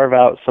to carve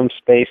out some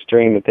space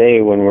during the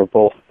day when we're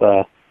both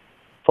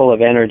full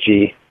of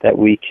energy that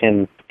we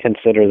can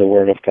consider the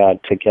Word of God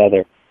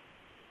together.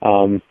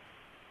 So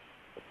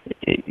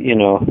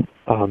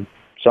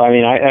I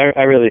mean,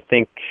 I really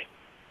think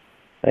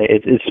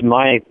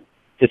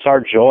it's our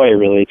joy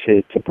really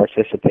to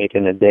participate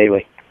in it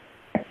daily.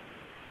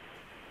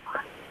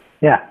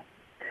 Yeah.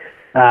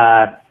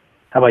 How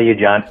about you,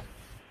 John?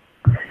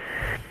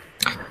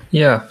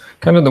 Yeah,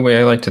 kind of the way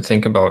I like to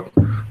think about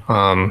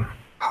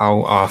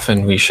how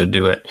often we should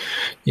do it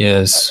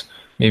is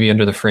maybe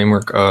under the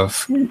framework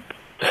of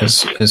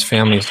as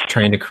families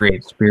trying to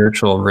create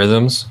spiritual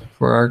rhythms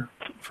for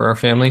our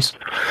families.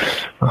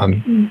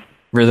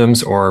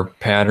 Rhythms or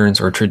patterns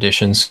or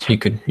traditions. You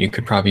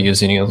could probably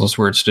use any of those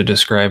words to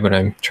describe what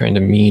I'm trying to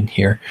mean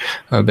here.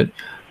 But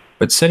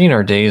setting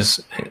our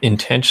days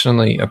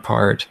intentionally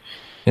apart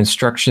and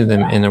structuring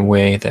them in a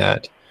way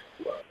that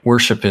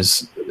worship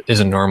is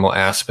a normal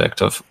aspect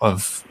of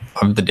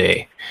the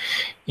day.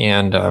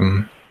 And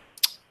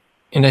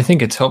I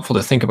think it's helpful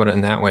to think about it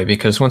in that way,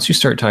 because once you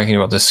start talking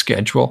about the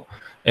schedule,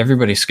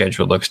 everybody's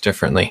schedule looks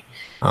differently.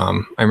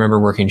 I remember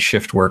working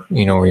shift work,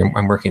 where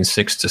I'm working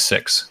 6 to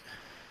 6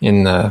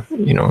 in the,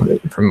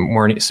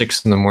 from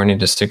 6 in the morning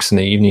to 6 in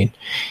the evening.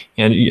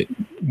 And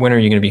when are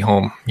you going to be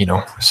home?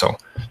 So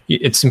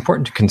it's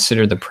important to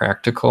consider the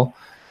practical,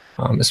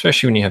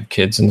 especially when you have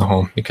kids in the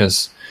home,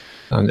 because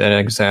that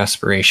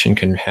exasperation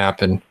can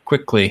happen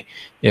quickly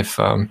if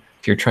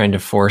you're trying to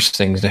force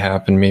things to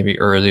happen maybe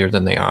earlier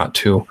than they ought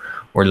to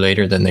or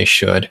later than they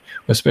should,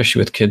 especially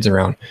with kids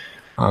around.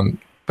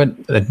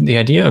 But the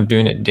idea of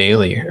doing it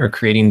daily or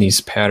creating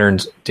these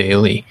patterns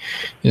daily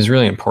is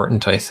really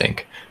important, I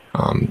think.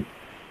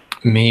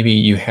 Maybe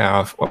you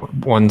have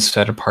one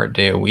set apart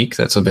day a week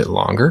that's a bit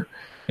longer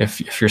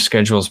if your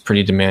schedule is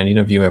pretty demanding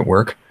of you at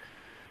work.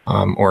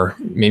 Or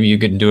maybe you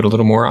can do it a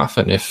little more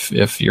often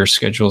if your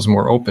schedule is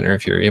more open, or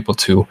if you're able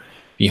to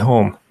be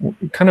home.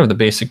 Kind of the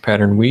basic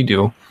pattern we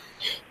do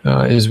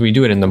is we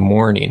do it in the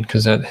morning,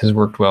 because that has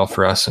worked well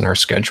for us in our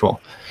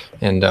schedule.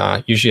 And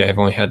usually I've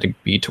only had to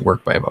be to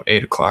work by about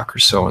 8 o'clock or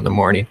so in the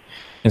morning.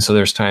 And so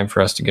there's time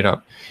for us to get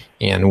up,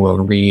 and we'll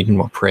read and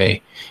we'll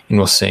pray and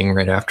we'll sing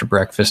right after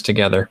breakfast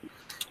together.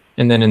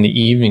 And then in the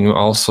evening, we'll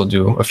also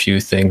do a few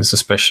things,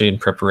 especially in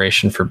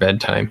preparation for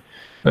bedtime.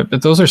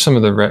 But those are some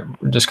of the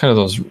just kind of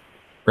those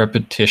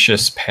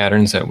repetitious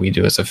patterns that we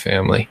do as a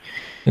family.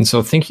 And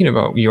so thinking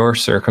about your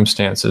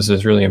circumstances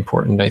is really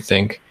important, I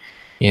think,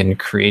 in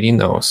creating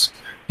those.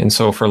 And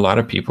so for a lot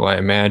of people, I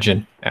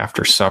imagine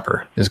after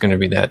supper is going to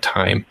be that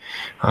time.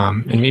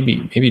 And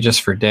maybe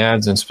just for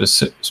dads in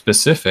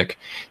specific,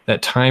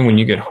 that time when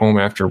you get home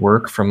after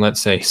work from, let's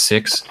say,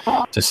 6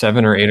 to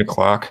 7 or 8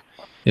 o'clock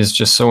is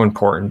just so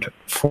important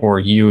for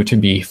you to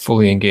be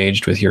fully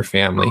engaged with your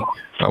family,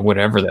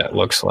 whatever that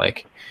looks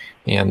like.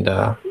 And,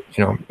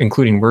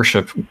 including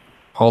worship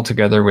all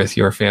together with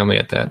your family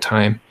at that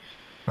time.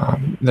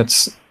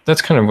 That's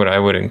kind of what I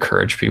would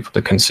encourage people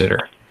to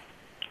consider.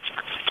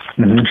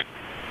 Mm-hmm.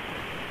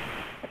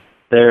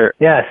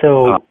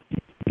 So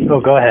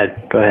go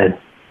ahead. Okay,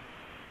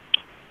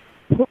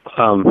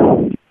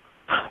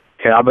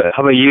 how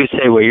about you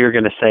say what you're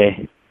going to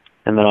say,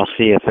 and then I'll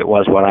see if it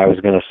was what I was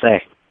going to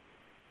say.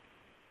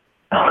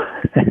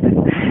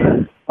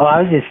 Well,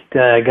 I was just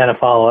going to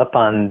follow up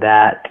on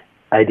that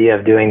idea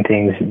of doing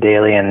things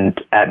daily and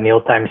at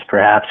meal times,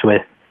 perhaps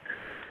with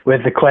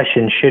the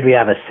question, should we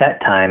have a set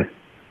time?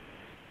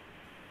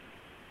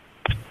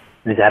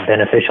 Is that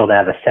beneficial to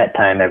have a set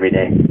time every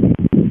day?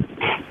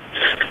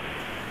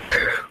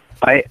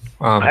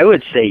 I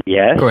would say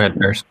yes. Go ahead,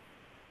 Paris.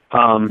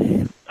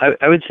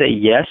 I would say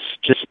yes,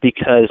 just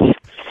because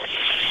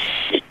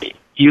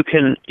you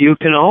can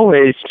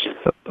always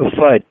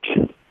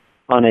fudge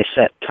on a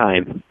set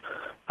time.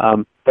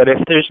 But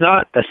if there's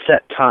not a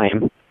set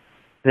time,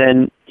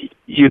 then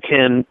you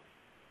can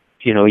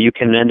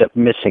end up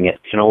missing it.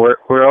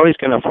 We're always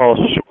going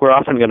to we're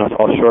often going to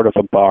fall short of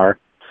a bar.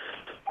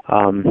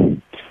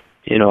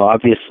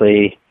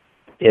 Obviously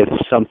if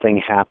something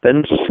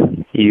happens,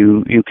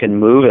 you can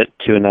move it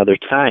to another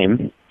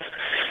time,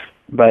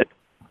 but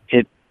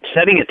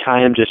setting a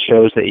time just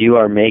shows that you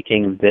are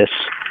making this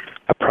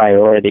a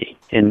priority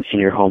in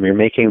your home. You're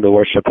making the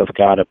worship of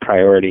God a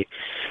priority.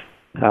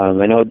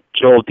 I know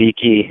Joel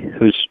Beakey,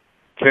 who's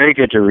very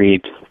good to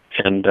read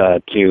and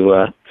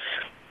to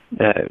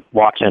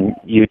watch on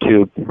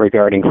YouTube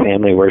regarding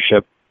family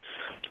worship.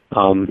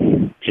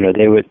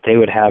 They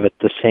would have it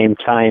the same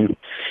time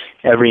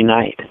every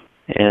night,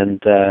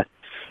 and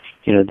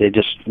they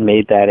just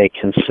made that a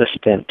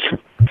consistent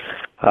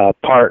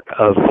part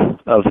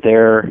of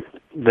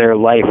their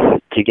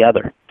life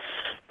together.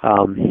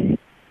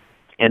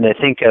 And I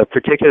think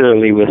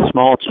particularly with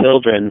small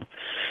children,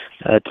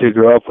 to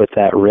grow up with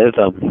that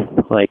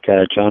rhythm, like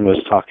John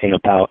was talking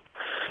about,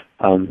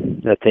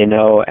 that they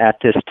know at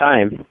this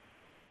time,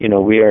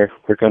 we're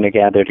going to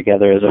gather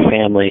together as a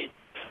family,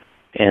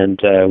 and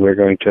we're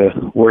going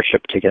to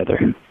worship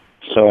together.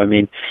 So I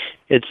mean,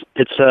 it's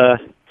going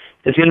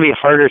to be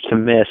harder to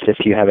miss if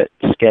you have it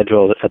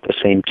scheduled at the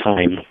same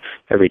time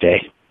every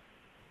day.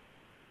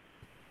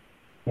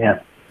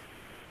 Yeah.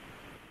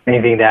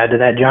 Anything to add to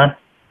that, John?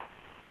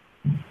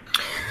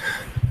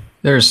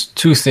 There's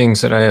two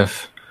things that I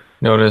have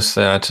noticed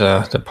that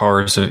the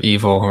powers of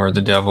evil or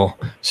the devil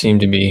seem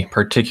to be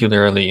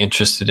particularly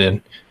interested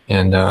in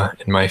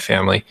my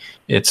family.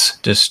 It's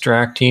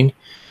distracting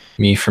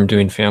me from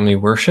doing family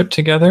worship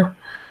together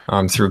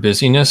through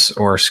busyness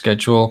or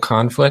schedule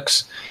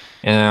conflicts,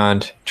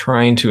 and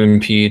trying to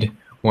impede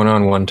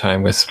one-on-one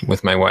time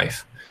with my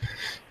wife.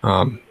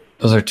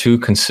 Those are two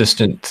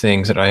consistent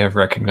things that I have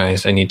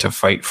recognized I need to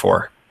fight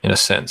for, in a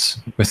sense,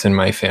 within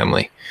my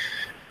family.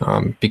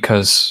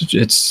 Because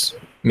it's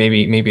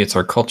maybe it's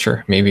our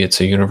culture, maybe it's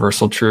a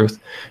universal truth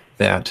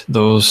that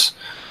these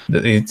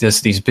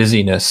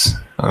busyness.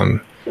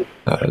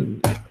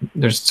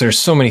 There's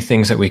so many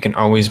things that we can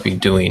always be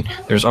doing.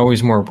 There's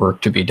always more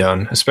work to be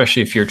done,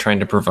 especially if you're trying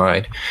to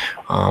provide,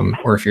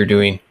 or if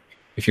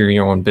you're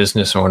your own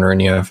business owner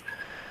and you have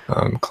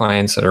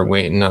clients that are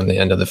waiting on the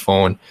end of the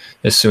phone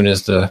as soon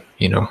as the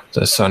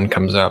sun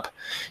comes up.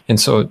 And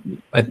so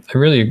I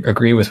really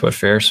agree with what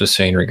Ferris was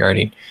saying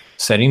regarding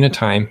setting a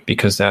time,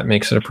 because that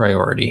makes it a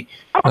priority,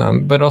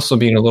 but also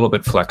being a little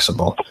bit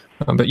flexible.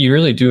 But you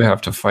really do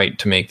have to fight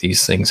to make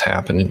these things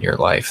happen in your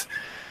life.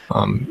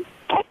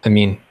 I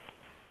mean,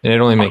 it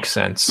only makes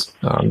sense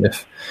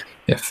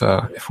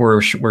if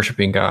we're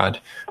worshiping God,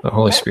 the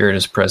Holy Spirit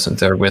is present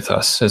there with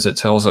us, as it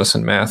tells us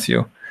in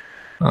Matthew.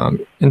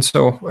 And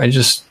so I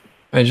just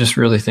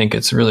really think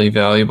it's really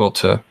valuable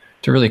to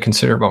really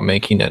consider about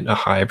making it a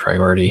high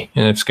priority.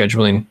 And if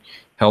scheduling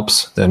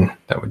helps, then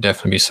that would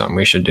definitely be something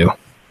we should do.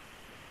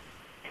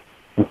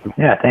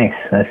 Yeah, thanks.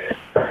 I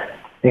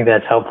think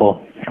that's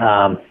helpful.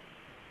 So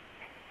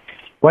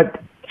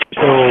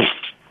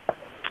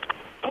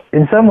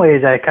in some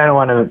ways, I kind of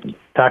want to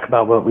talk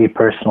about what we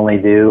personally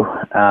do.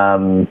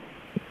 And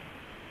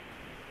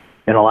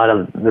a lot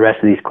of the rest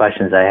of these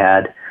questions I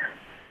had,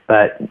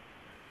 but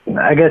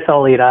I guess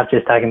I'll lead off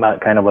just talking about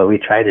kind of what we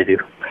try to do.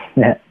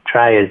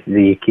 Try is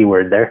the key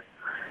word there.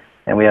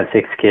 And we have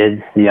 6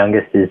 kids. The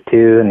youngest is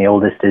 2, and the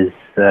oldest is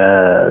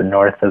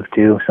north of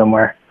 2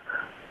 somewhere.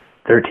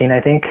 13, I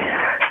think.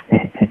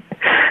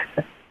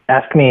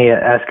 Ask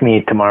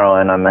me tomorrow,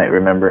 and I might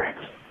remember.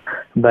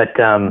 But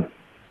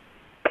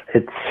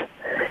it's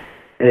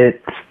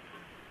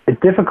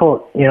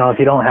difficult, if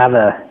you don't have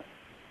a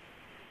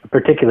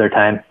particular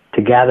time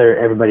to gather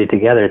everybody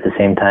together at the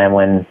same time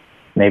when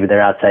maybe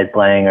they're outside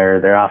playing or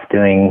they're off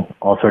doing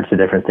all sorts of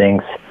different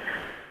things.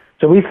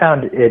 So we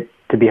found it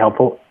to be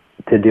helpful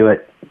to do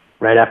it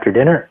right after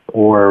dinner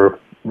or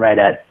right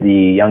at the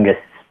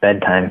youngest's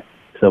bedtime.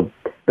 So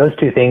those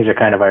two things are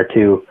kind of our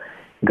two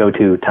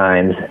go-to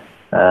times.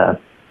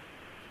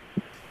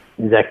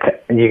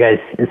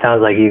 It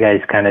sounds like you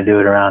guys kind of do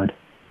it around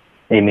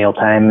a meal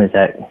time. Is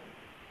that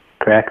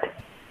correct?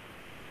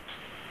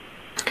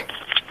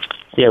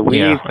 Yeah,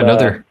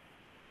 another.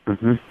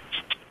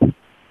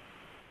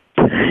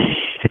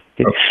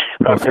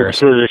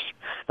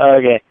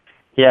 Okay.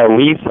 Yeah,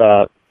 we've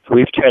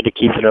tried to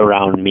keep it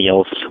around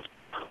meals.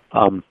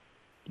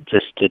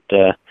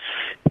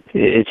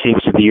 It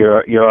seems to be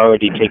you're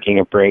already taking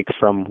a break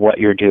from what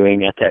you're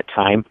doing at that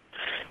time,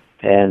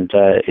 and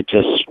it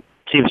just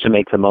seems to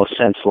make the most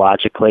sense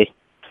logically.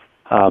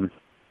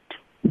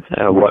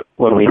 What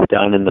we've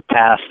done in the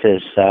past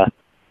is,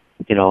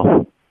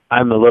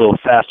 I'm a little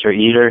faster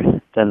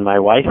eater than my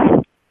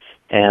wife,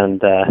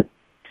 and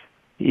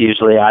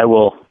usually I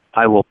will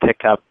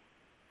pick up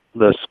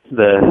the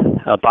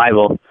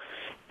Bible,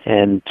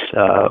 and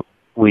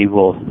we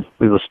will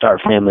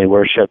start family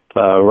worship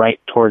right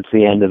towards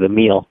the end of the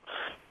meal,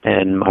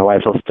 and my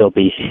wife will still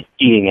be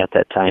eating at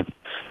that time,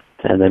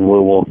 and then we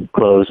will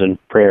close in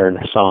prayer and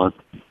a song.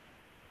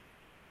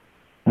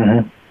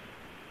 Mm-hmm.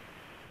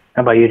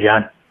 How about you,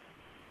 John?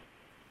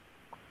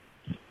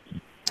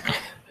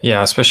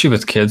 Yeah, especially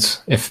with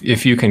kids,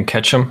 if you can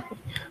catch them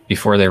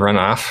before they run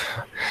off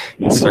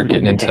and start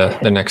getting into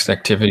the next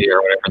activity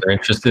or whatever they're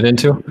interested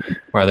into,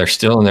 while they're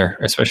still in there,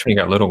 especially when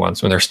you got little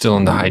ones, when they're still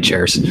in the high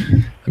chairs.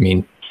 I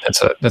mean,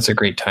 that's a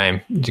great time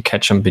to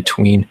catch them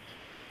between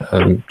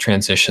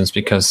transitions,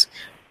 because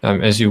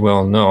as you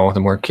well know, the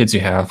more kids you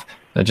have,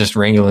 just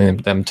wrangling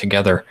them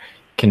together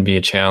can be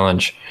a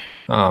challenge,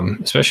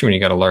 especially when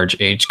you got a large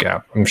age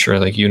gap. I'm sure,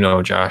 like,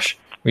 Josh,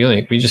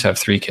 we just have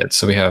 3 kids.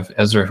 So we have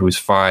Ezra, who's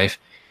 5,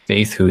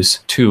 Faith, who's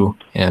 2,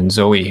 and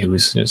Zoe,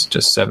 who's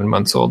just 7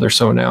 months old or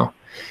so now.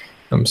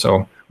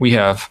 So we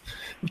have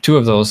 2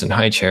 of those in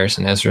high chairs,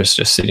 and Ezra's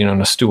just sitting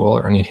on a stool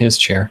or in his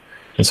chair.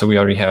 And so we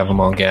already have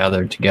them all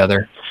gathered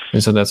together.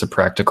 And so that's a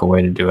practical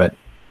way to do it.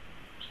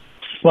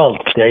 Well,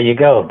 there you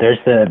go. There's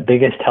the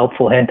biggest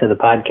helpful hint of the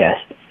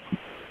podcast.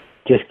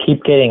 Just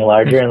keep getting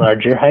larger and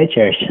larger high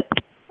chairs.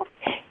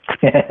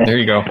 There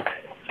you go.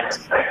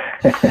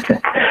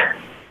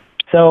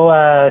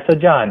 So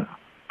John,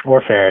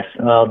 or Ferris.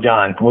 Well,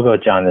 John. We'll go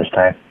with John this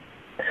time.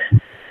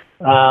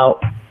 Do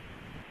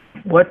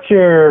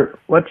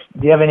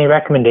you have any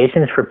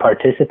recommendations for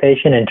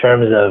participation in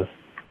terms of,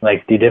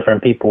 like, do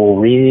different people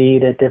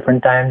read at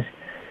different times?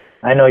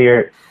 I know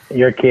your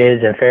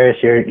kids, and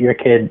Ferris, your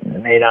kid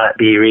may not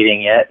be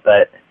reading yet,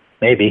 but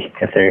maybe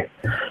if they're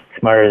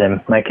smarter than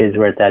my kids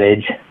were at that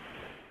age.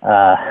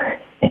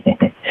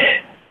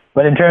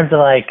 But in terms of,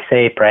 like,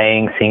 say,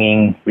 praying,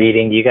 singing,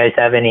 reading, do you guys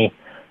have any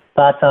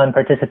thoughts on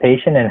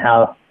participation and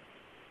how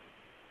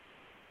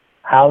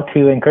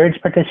to encourage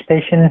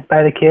participation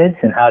by the kids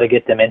and how to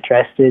get them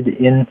interested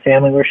in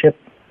family worship?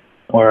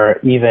 Or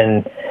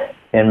even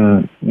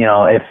in,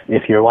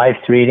 if your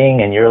wife's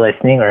reading and you're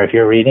listening, or if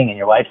you're reading and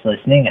your wife's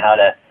listening, how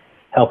to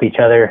help each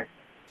other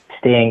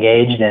stay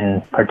engaged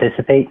and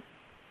participate?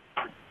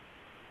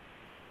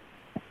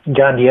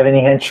 John, do you have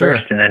any hints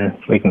first, and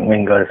then we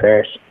can go to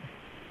Ferris?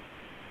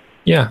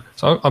 Yeah,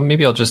 so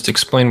maybe I'll just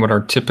explain what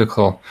our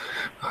typical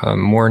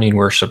morning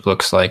worship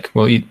looks like.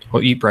 We'll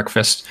eat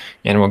breakfast,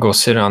 and we'll go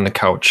sit on the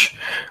couch,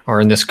 or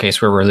in this case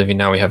where we're living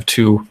now, we have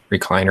 2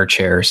 recliner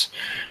chairs,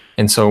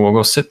 and so we'll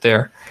go sit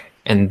there,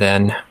 and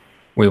then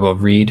we will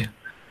read,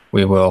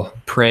 we will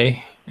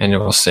pray, and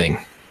we'll sing.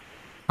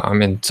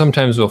 And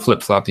sometimes we'll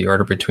flip-flop the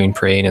order between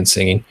praying and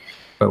singing,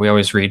 but we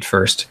always read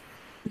first.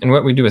 And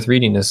what we do with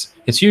reading is,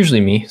 it's usually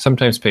me.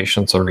 Sometimes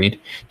Patience will read,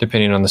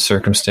 depending on the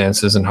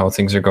circumstances and how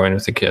things are going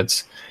with the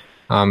kids.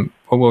 But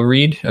we'll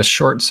read a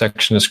short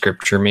section of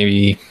scripture,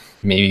 maybe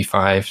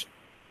 5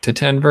 to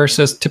 10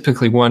 verses,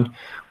 typically one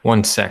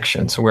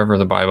section. So wherever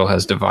the Bible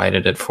has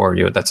divided it for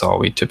you, that's all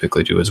we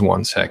typically do, is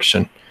one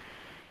section.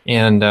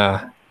 And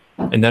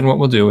then what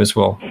we'll do is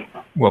we'll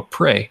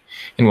pray,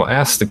 and we'll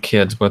ask the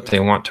kids what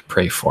they want to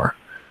pray for.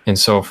 And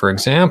so, for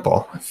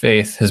example,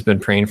 Faith has been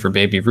praying for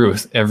baby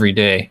Ruth every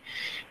day.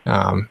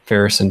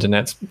 Ferris and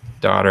Danette's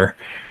daughter,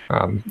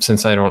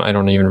 since I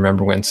don't even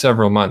remember when,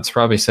 several months,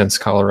 probably since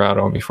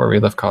Colorado, before we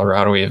left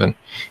Colorado even.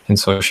 And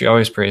so she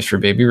always prays for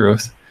baby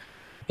Ruth.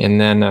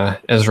 And then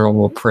Ezra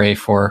will pray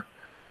for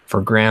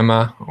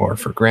grandma, or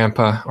for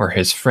grandpa, or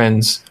his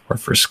friends, or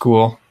for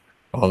school.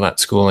 Well, not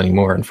school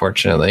anymore,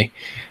 unfortunately.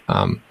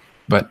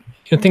 But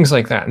things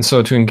like that. And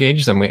so to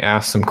engage them, we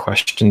ask them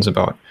questions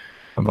about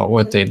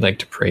what they'd like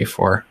to pray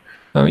for.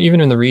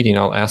 Even in the reading,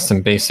 I'll ask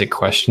them basic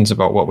questions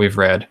about what we've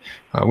read.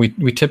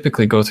 We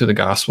typically go through the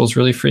Gospels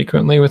really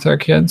frequently with our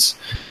kids.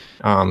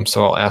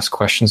 So I'll ask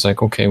questions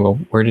like, okay, well,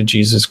 where did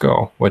Jesus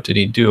go? What did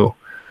he do?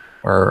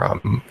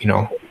 Or,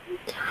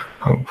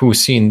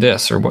 who's seen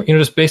this? Or what,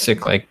 just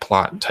basic, like,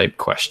 plot type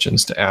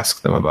questions to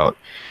ask them about.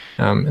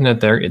 And at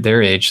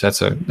their age,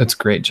 that's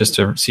great, just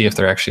to see if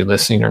they're actually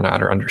listening or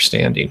not, or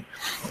understanding.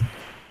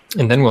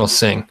 And then we'll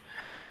sing.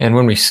 And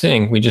when we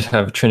sing, we just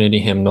have a Trinity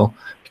hymnal,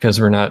 because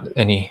we're not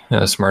any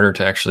smarter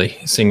to actually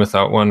sing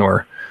without one,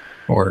 or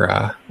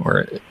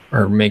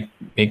make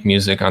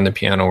music on the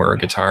piano or a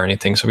guitar or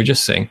anything. So we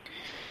just sing.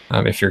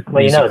 If you're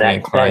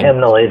that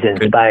hymnal is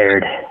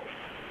inspired.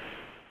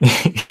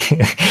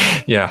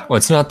 Yeah, well,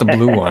 it's not the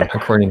blue one.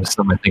 According to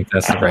some, I think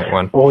that's the right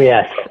one. Oh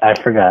yes, I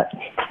forgot.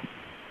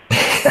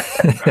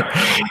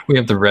 We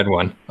have the red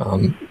one.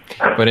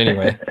 But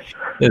anyway,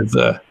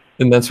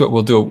 and that's what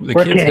we'll do. The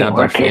kids have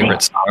their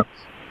favorite songs.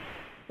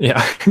 Yeah.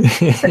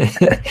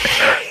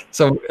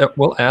 So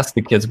we'll ask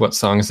the kids what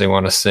songs they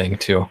want to sing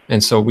too.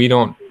 And so we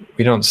don't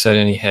set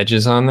any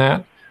hedges on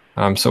that.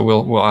 So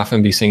we'll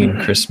often be singing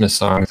Christmas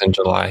songs in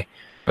July.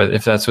 But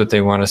if that's what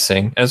they want to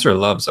sing, Ezra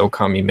loves O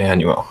Come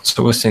Emmanuel.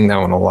 So we'll sing that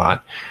one a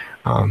lot.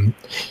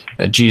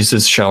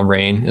 Jesus Shall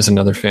Reign is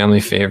another family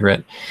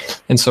favorite.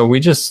 And so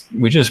we just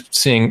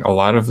sing a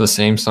lot of the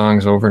same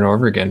songs over and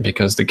over again,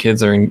 because the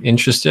kids are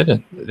interested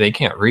and they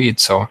can't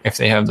read. So if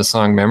they have the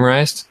song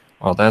memorized,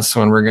 well, that's the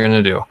one we're going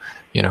to do,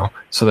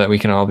 so that we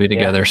can all be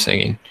together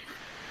singing.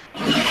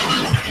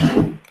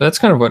 But that's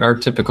kind of what our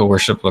typical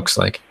worship looks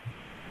like.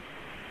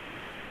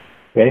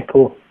 Very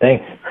cool.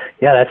 Thanks.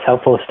 Yeah, that's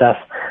helpful stuff.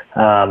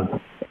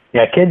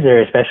 Kids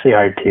are especially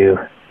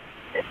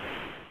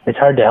it's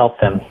hard to help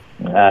them,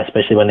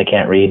 especially when they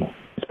can't read,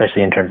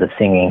 especially in terms of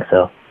singing.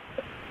 So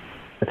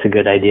that's a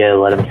good idea.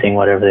 Let them sing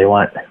whatever they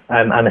want.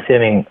 I'm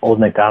assuming Old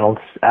MacDonald's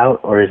out,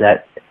 or is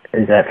that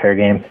fair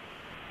game?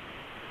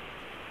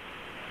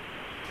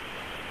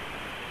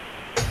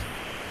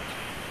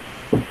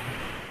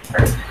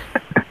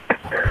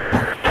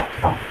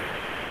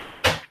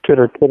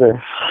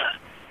 Twitter.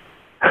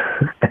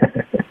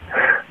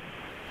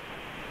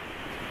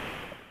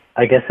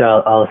 I guess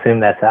I'll assume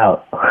that's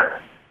out.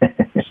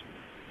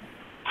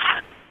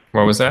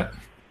 What was that?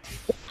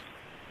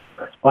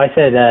 Well, I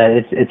said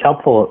it's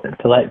helpful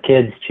to let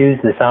kids choose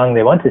the song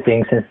they want to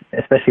sing,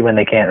 especially when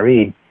they can't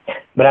read.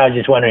 But I was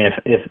just wondering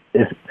if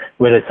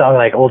would a song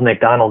like Old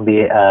MacDonald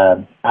be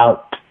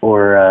out,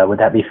 or would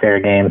that be fair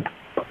game?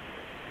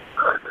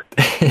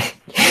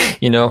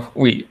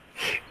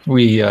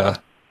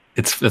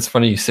 It's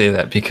funny you say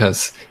that,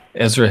 because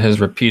Ezra has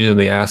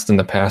repeatedly asked in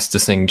the past to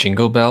sing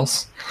Jingle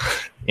Bells,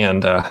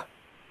 and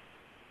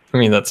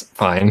that's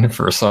fine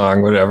for a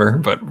song, whatever,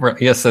 but I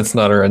guess that's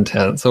not our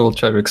intent. So we'll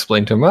try to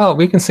explain to him, well,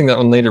 we can sing that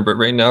one later, but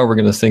right now we're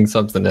going to sing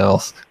something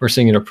else. We're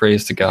singing a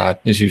praise to God,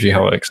 is usually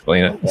how I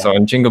explain it. Yeah. So,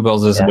 and Jingle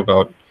Bells isn't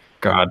about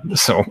God,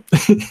 so.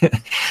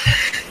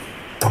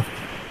 So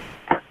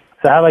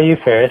how about you,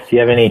 Ferris? Do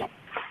you have any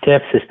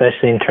tips,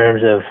 especially in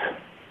terms of,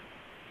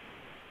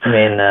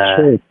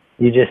 sure.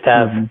 You just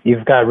have,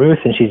 you've got Ruth,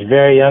 and she's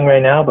very young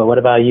right now, but what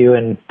about you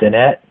and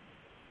Danette,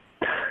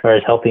 as far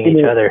as helping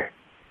each other?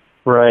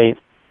 Right.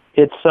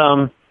 It's,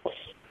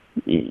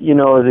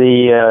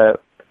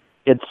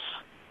 it's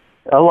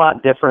a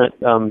lot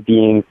different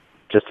being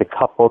just a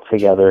couple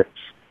together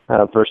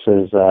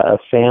versus a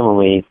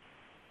family.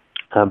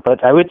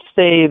 But I would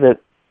say that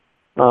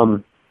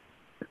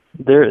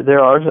there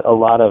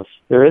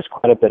is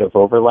quite a bit of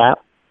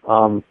overlap.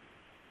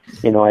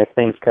 I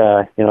think,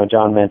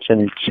 John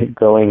mentioned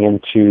going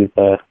into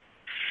the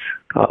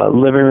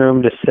living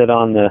room to sit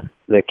on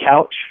the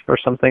couch or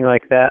something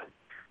like that.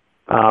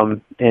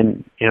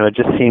 It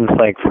just seems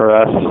like for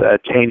us,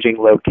 changing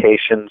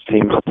locations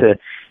seems to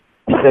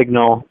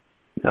signal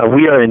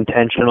we are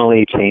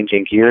intentionally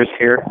changing gears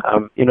here.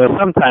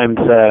 Sometimes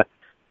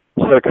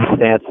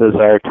circumstances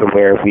are to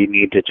where we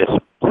need to just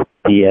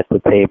be at the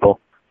table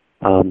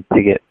to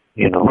get,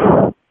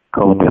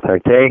 going with our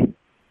day.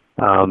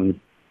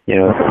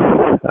 If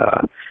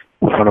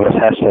one of us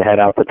has to head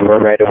out the door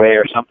right away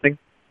or something.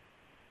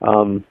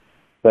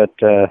 But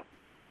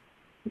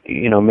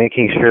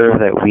making sure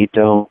that we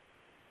don't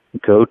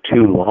go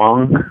too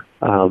long,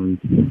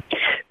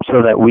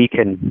 so that we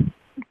can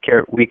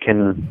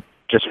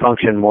just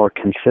function more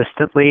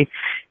consistently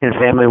in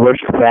family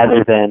worship,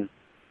 rather than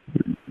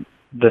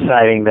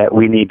deciding that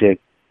we need to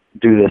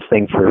do this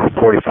thing for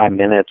 45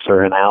 minutes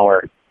or an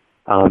hour,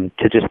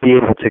 to just be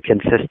able to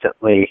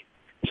consistently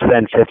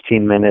spend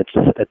 15 minutes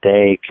a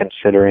day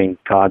considering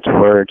God's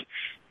word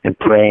and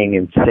praying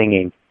and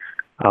singing.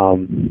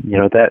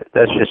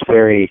 That's just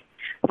very,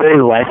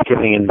 very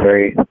life-giving and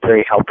very,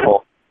 very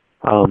helpful.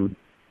 You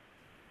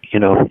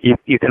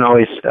can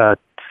always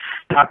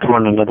talk to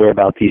one another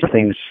about these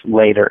things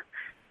later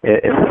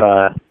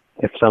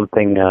if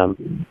something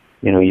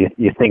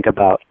you think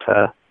about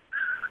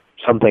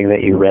something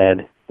that you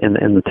read in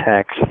the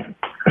text.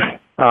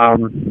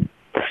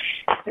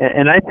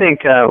 And I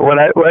think what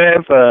I've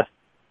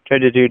tried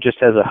to do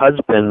just as a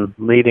husband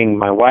leading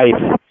my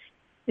wife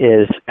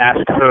is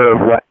ask her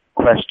what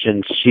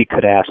questions she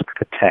could ask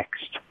the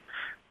text.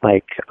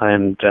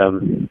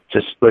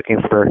 Just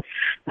looking for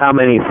how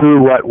many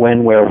who, what,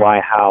 when, where,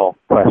 why, how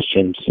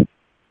questions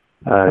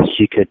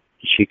she could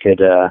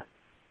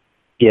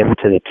give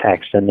to the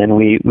text, and then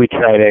we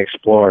try to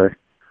explore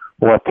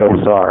what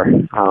those are.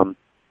 And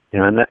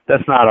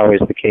that's not always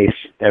the case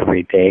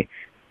every day.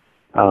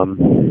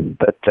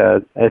 But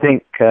I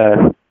think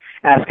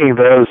asking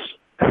those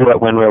who,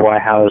 what, when, where, why,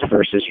 hows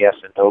versus yes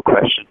and no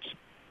questions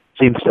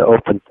seems to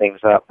open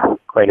things up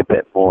quite a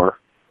bit more.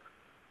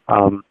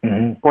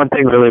 One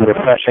thing really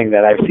refreshing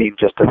that I've seen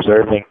just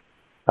observing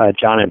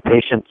John and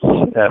Patience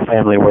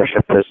family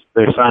worship is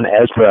their son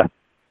Ezra.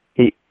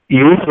 He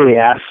usually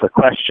asks a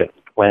question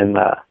when,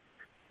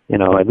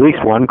 at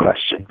least one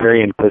question.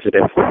 Very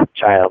inquisitive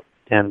child,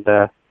 and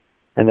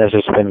that's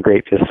just been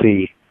great to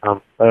see. I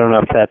don't know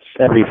if that's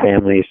every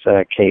family's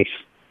case.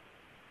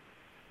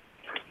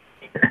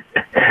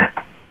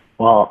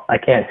 Well, I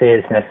can't say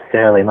it's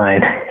necessarily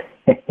mine.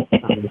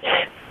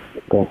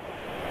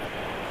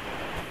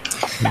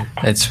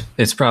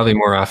 It's probably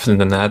more often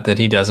than that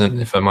he doesn't,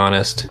 if I'm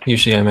honest.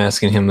 Usually I'm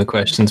asking him the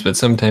questions, but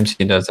sometimes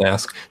he does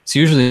ask. It's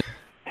usually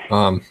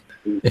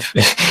if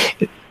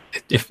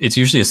it's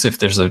usually as if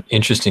there's an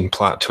interesting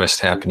plot twist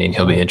happening,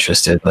 he'll be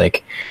interested.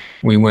 Like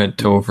we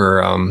went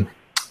over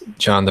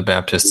John the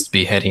Baptist's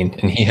beheading,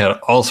 and he had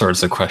all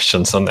sorts of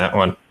questions on that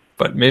one.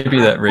 But maybe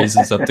that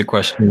raises up the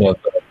question of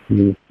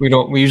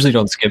we usually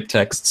don't skip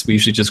texts. We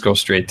usually just go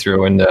straight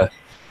through, and the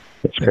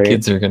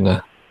kids are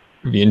gonna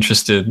be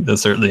interested,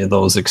 certainly, in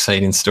those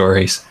exciting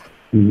stories.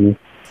 Mm-hmm.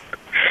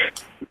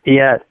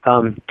 Yeah.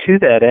 To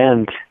that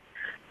end,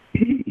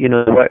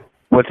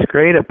 what's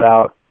great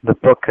about the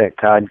book that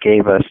God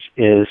gave us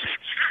is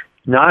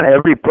not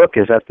every book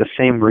is at the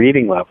same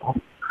reading level.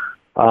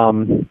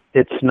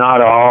 it's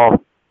not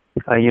all,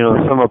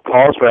 some of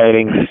Paul's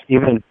writings,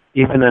 even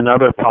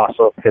another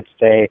apostle could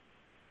say,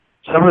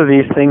 some of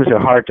these things are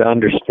hard to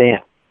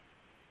understand.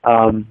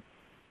 And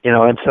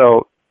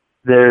so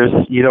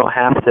you don't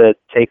have to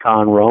take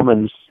on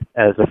Romans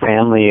as a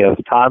family of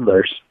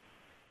toddlers,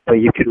 but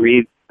you could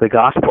read the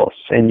Gospels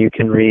and you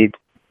can read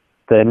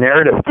the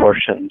narrative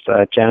portions,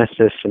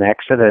 Genesis and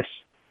Exodus,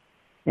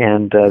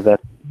 and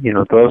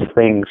those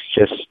things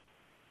just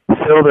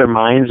fill their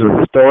minds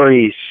with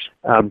stories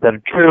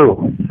that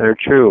are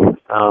true.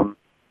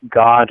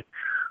 God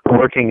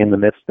working in the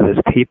midst of His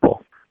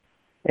people,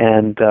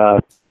 and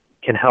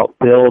can help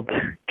build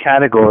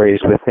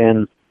categories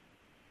within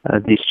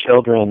these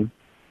children,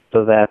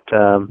 so that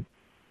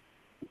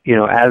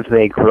as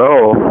they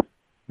grow,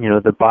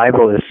 the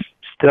Bible is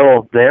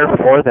still there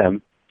for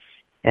them,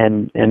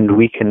 and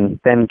we can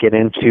then get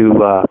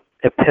into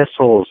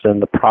epistles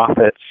and the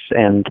prophets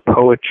and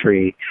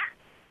poetry,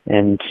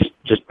 and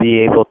just be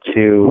able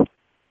to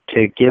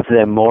give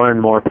them more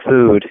and more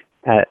food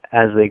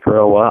as they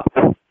grow up.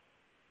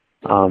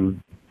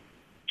 And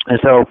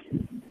so,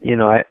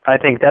 I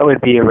think that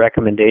would be a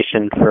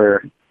recommendation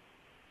from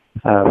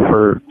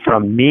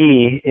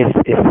me.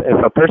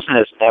 If a person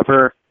has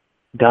never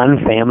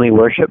done family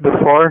worship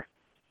before,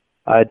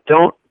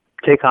 don't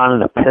take on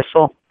an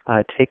epistle.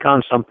 Take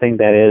on something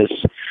that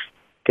is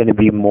going to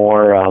be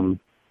more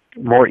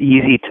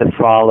easy to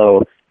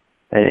follow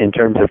in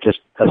terms of just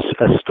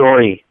a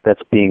story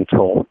that's being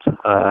told.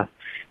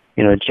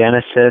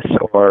 Genesis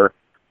or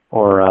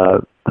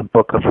the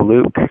book of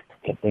Luke, I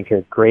think,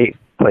 are great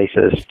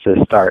places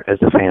to start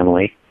as a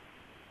family.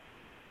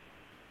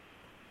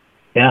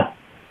 Yeah.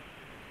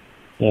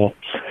 Yeah,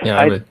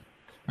 I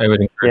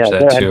would encourage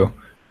that too.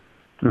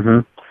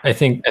 Mm-hmm. I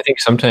think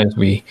sometimes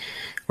we're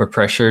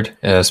pressured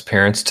as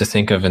parents to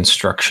think of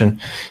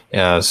instruction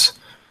as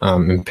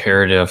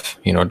imperative,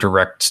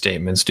 direct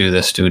statements: do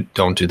this,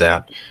 don't do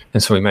that.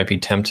 And so we might be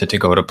tempted to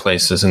go to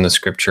places in the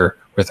Scripture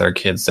with our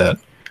kids that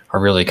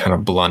are really kind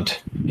of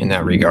blunt in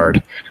that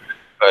regard.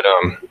 But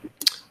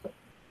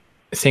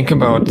think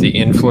about the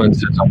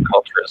influences on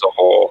culture as a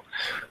whole,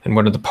 and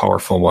what are the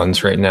powerful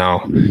ones right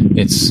now?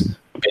 It's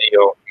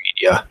video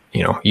media,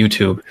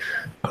 YouTube,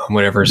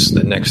 whatever's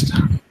the next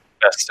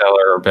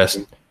bestseller or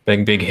best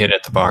big hit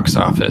at the box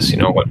office.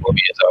 What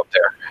movie is out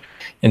there,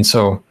 and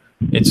so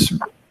it's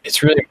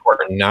really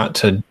important not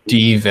to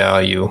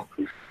devalue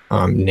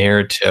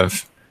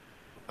narrative,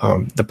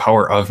 the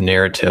power of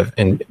narrative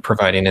in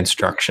providing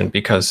instruction,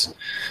 because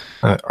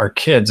our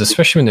kids,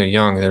 especially when they're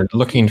young, they're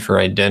looking for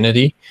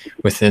identity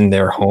within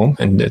their home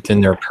and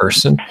within their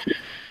person.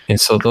 And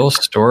so those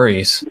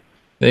stories,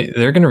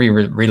 they're going to be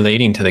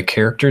relating to the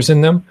characters in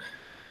them.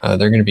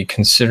 They're going to be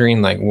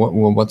considering, like,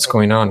 what's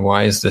going on?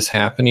 Why is this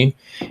happening?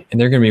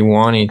 And they're going to be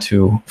wanting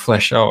to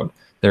flesh out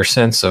their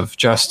sense of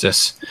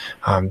justice,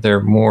 their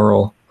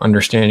moral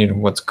understanding of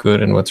what's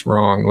good and what's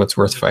wrong, what's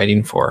worth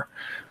fighting for,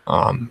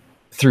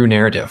 through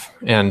narrative.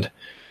 And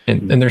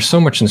there's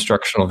so much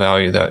instructional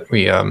value that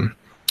we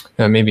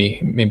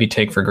maybe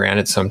take for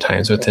granted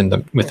sometimes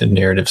within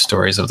narrative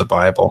stories of the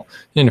Bible.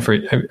 And it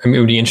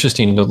would be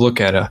interesting to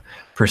look at a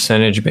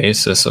percentage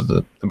basis of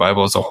the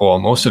Bible as a whole.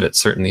 Most of it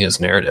certainly is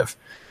narrative.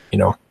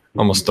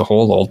 Almost the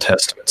whole Old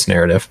Testament's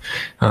narrative,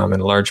 and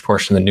a large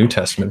portion of the New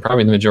Testament,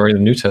 probably the majority of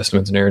the New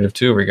Testament's narrative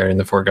too, regarding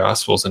the 4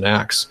 Gospels and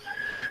Acts,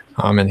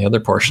 and the other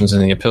portions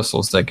in the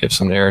epistles that give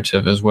some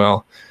narrative as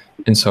well.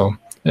 And so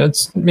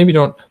it's maybe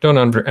don't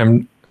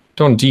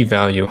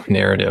devalue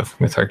narrative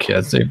with our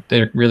kids.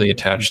 They're really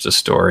attached to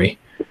story.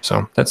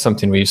 So that's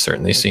something we've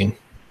certainly seen.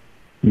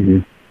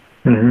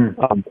 Mm-hmm.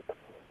 Mm-hmm.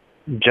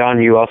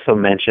 John, you also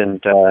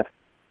mentioned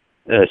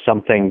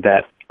something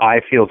that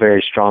I feel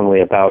very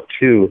strongly about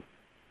too.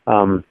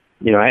 I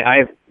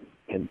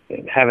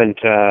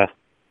haven't, as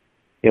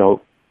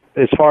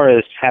far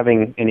as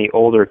having any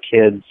older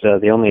kids,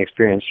 the only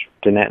experience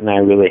Danette and I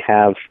really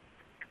have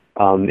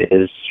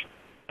is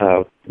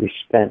we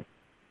spent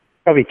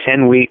probably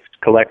 10 weeks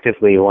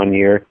collectively one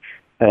year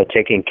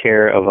taking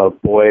care of a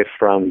boy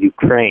from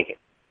Ukraine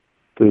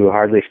who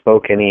hardly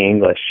spoke any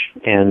English,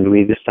 and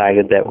we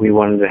decided that we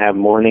wanted to have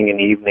morning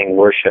and evening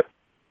worship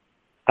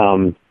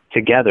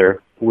together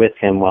with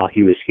him while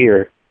he was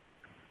here.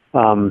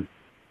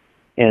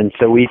 And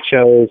so we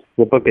chose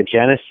the book of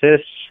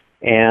Genesis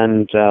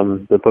and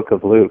the book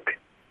of Luke,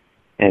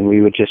 and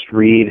we would just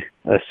read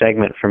a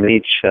segment from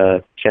each,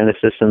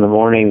 Genesis in the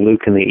morning,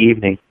 Luke in the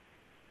evening.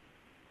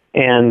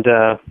 And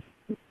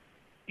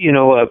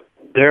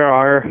there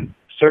are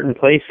certain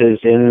places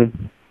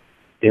in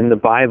the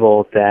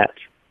Bible that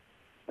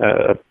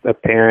a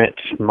parent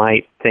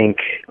might think,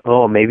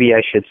 oh, maybe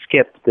I should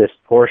skip this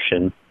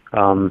portion,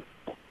 kind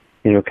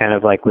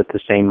of like with the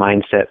same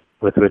mindset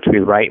with which we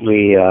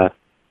rightly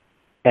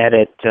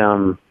edit,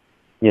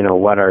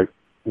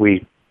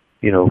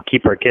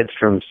 keep our kids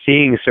from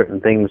seeing certain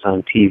things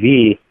on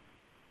TV.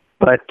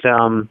 But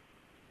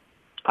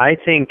I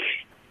think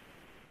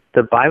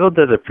the Bible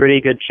does a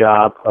pretty good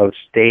job of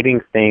stating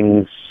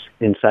things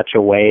in such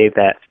a way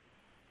that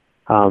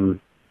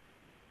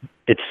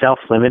it's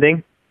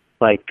self-limiting.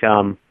 Like,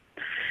 the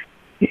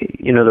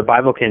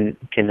Bible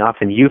can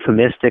often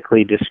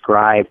euphemistically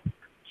describe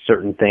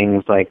certain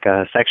things like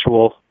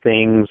sexual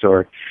things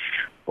or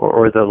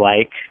the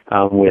like,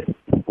 with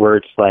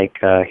words like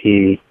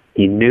he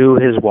knew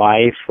his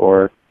wife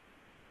or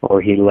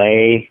he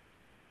lay,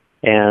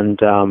 and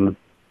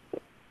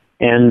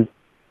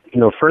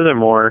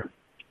furthermore,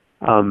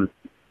 a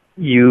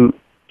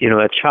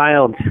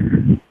child,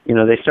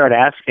 they start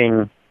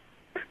asking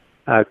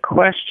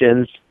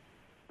questions.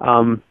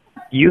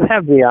 You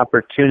have the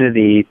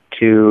opportunity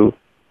to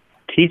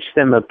teach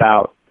them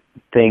about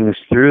things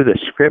through the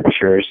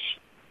scriptures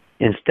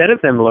instead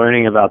of them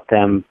learning about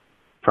them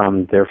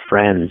from their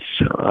friends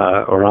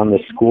or on the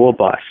school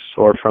bus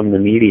or from the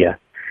media.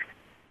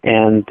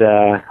 And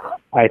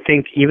I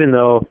think even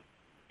though,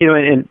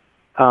 I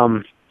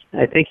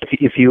think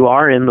if you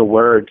are in the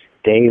Word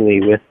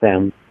daily with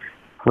them,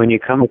 when you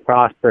come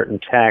across certain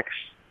texts,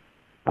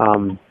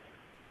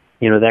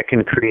 that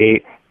can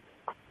create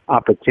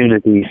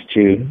opportunities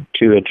to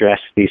address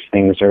these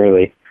things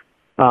early.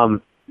 I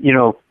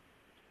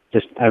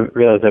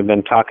realize I've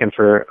been talking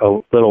for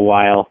a little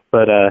while,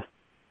 but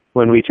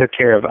when we took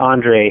care of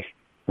Andre,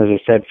 as I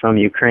said, from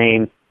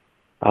Ukraine,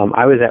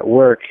 I was at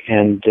work,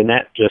 and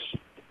Danette just,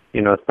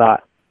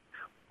 thought,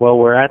 well,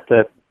 we're at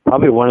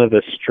probably one of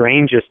the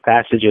strangest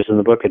passages in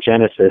the book of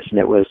Genesis, and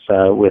it was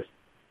with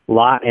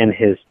Lot and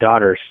his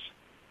daughters.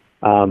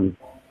 And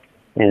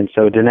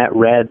so Danette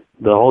read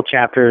the whole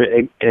chapter,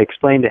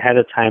 explained ahead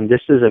of time,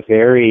 this is a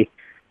very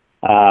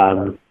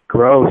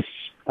gross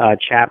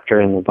chapter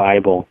in the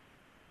Bible.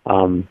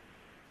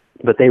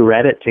 But they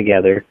read it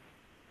together,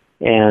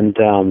 and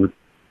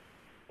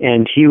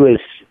he was,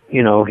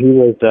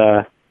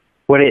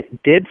 what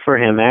it did for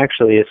him,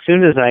 actually, as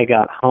soon as I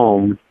got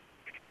home,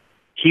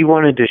 he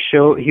wanted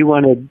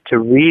to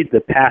read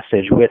the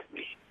passage with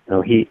me.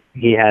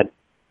 He had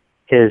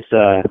his,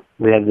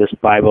 we had this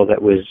Bible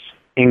that was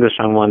English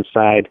on one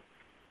side,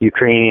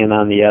 Ukrainian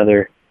on the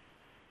other.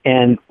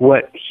 And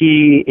what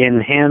he,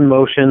 in hand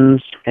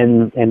motions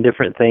and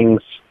different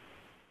things,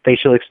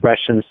 facial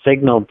expressions,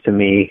 signaled to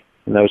me,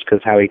 and that was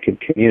because how he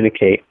could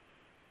communicate,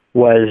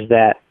 was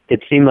that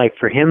it seemed like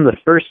for him the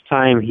first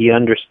time he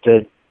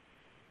understood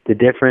the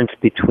difference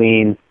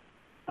between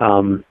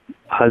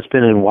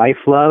husband and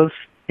wife love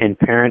and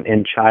parent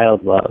and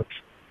child love.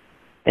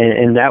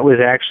 And that was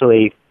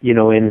actually,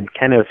 in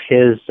kind of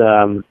his,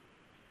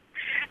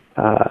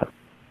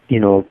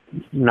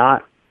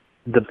 not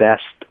the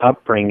best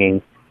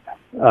upbringing,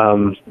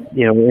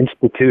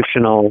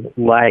 institutional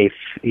life,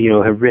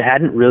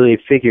 hadn't really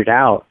figured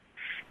out.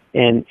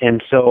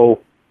 And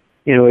so,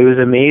 it was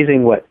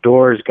amazing what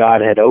doors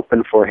God had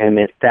opened for him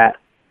at that,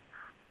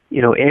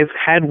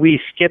 had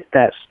we skipped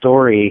that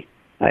story,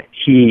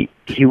 he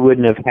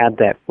wouldn't have had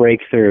that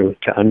breakthrough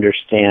to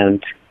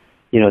understand,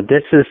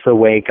 this is the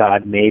way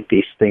God made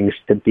these things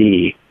to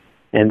be,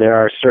 and there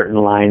are certain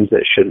lines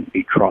that shouldn't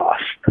be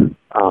crossed.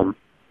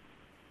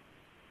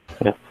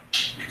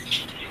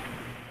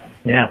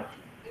 Yeah.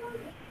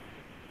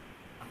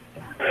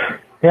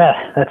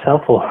 Yeah, that's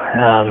helpful.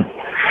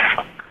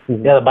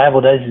 The Bible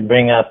does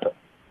bring up,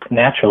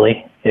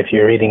 naturally, if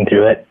you're reading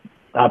through it,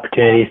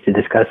 opportunities to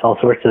discuss all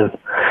sorts of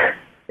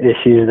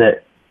issues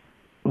that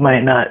might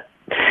not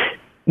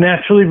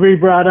naturally be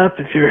brought up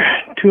if you're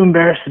too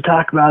embarrassed to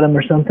talk about them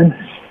or something.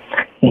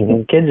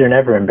 Kids are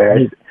never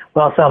embarrassed.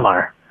 Well, some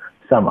are,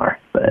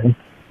 but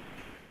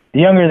the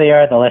younger they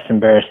are, the less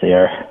embarrassed they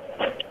are.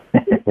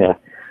 Yeah.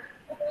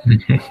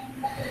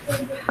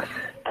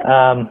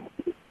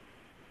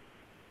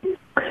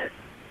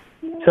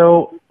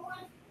 So,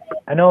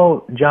 I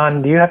know,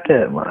 John,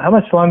 how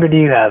much longer do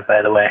you have,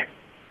 by the way,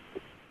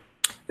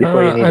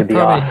 before you need to be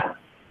off?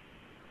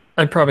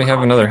 I'd probably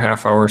have another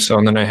half hour or so,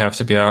 and then I have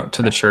to be out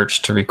to the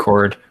church to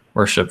record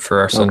worship for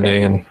our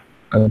Sunday and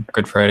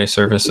Good Friday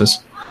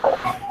services.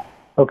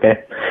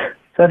 Okay.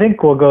 So I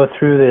think we'll go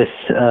through this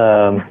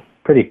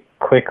pretty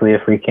quickly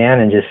if we can,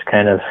 and just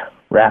kind of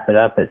wrap it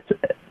up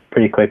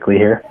pretty quickly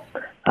here.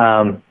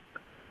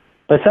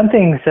 But some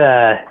things.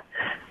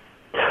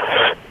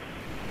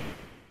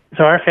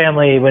 So our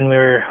family, when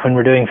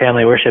we're doing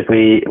family worship,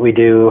 we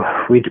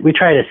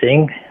try to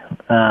sing.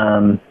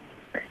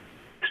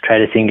 Just try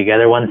to sing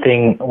together. One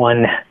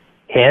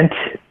hint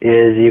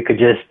is you could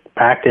just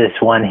practice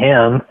one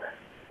hymn,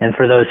 and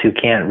for those who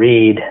can't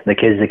read, the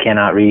kids that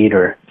cannot read,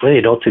 or the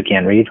adults who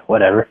can't read,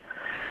 whatever,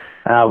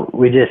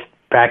 we just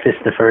practice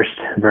the first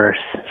verse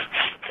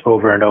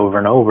over and over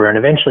and over, and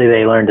eventually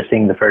they learn to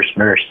sing the first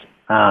verse.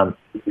 But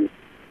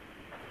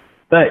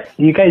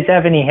do you guys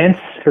have any hints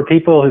for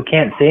people who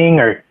can't sing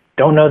or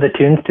don't know the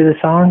tunes to the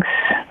songs?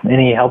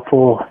 Any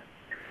helpful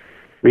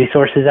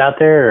resources out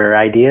there or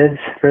ideas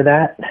for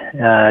that?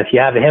 If you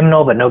have a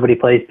hymnal but nobody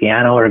plays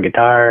piano or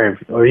guitar,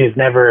 or you've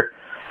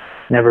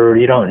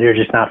you're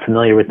just not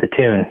familiar with the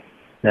tune,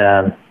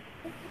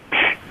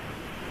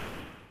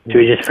 should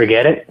we just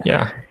forget it?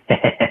 Yeah.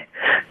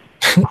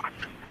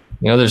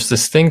 There's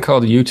this thing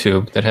called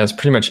YouTube that has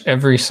pretty much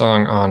every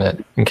song on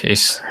it, in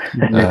case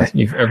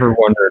you've ever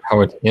wondered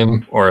how a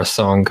hymn or a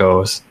song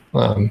goes.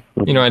 I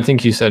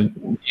think you said,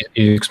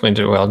 you explained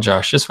it well,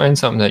 Josh. Just find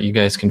something that you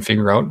guys can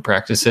figure out,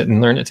 practice it,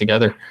 and learn it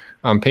together.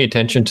 Pay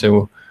attention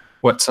to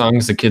what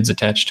songs the kids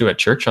attach to at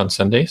church on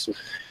Sundays,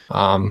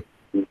 and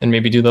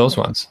maybe do those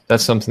ones.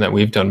 That's something that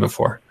we've done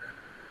before.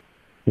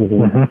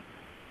 Okay.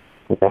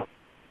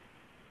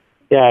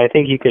 Yeah, I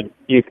think you could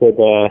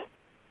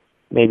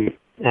maybe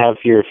have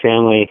your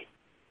family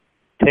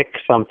pick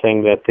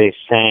something that they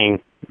sang,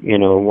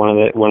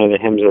 one of the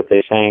hymns that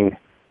they sang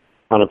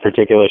on a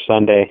particular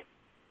Sunday,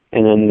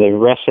 and then the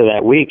rest of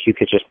that week you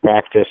could just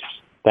practice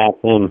that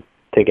hymn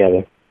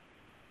together.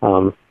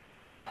 You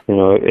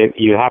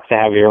have to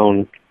have your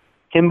own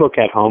hymn book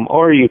at home,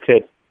 or you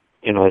could,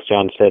 as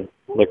John said,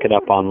 look it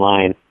up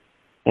online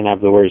and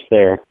have the words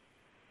there.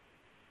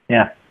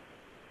 Yeah.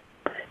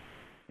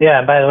 Yeah,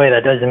 and by the way,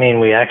 that doesn't mean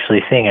we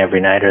actually sing every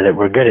night or that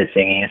we're good at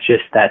singing. It's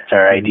just that's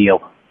our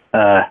ideal.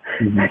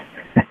 In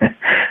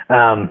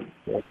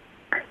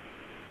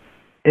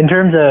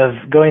terms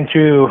of going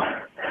through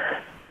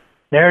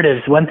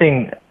narratives, one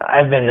thing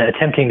I've been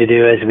attempting to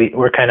do is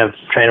we're kind of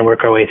trying to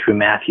work our way through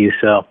Matthew.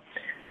 So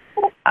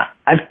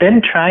I've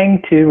been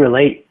trying to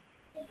relate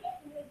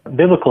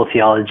biblical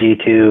theology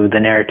to the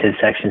narrative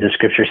sections of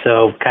Scripture,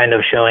 so kind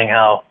of showing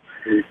how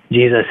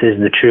Jesus is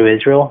the true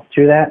Israel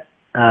through that.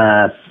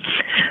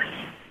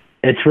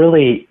 It's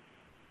really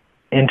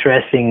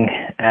interesting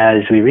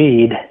as we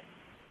read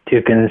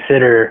to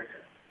consider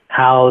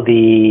how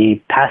the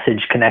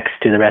passage connects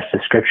to the rest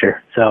of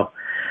Scripture. So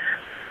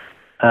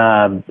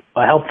a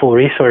helpful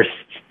resource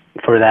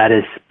for that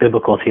is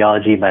Biblical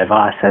Theology by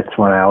Voss. That's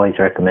one I always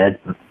recommend.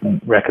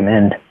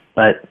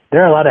 But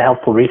there are a lot of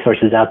helpful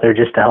resources out there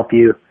just to help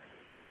you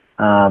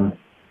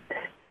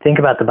think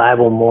about the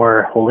Bible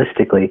more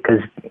holistically,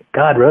 because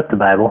God wrote the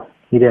Bible.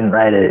 He didn't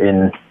write it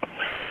in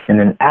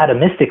an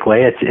atomistic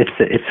way.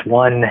 It's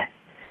one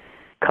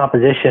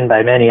composition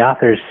by many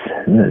authors.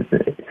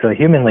 So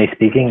humanly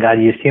speaking, God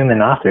used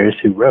human authors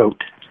who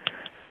wrote,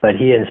 but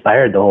He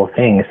inspired the whole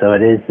thing. So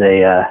it is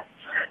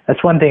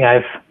that's one thing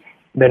I've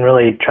been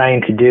really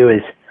trying to do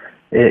is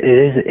it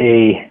is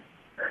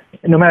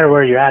no matter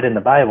where you're at in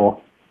the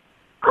Bible,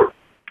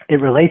 it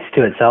relates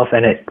to itself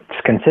and it's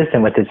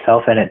consistent with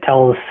itself and it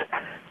tells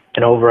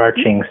an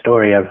overarching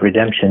story of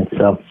redemption.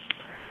 So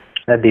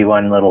that'd be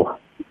one little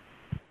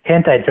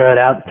hint I'd throw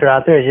out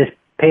there, is just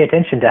pay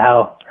attention to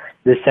how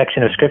this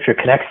section of Scripture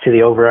connects to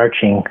the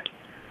overarching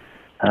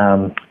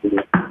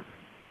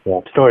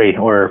story,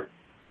 or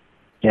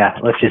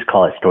let's just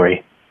call it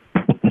story.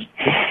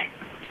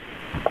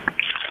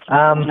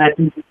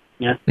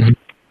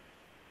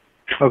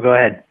 Oh, go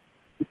ahead.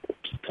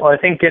 Well, I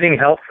think getting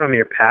help from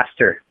your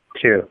pastor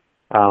too.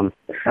 I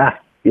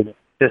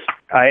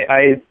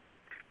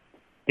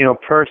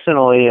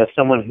personally, as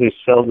someone who's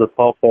filled the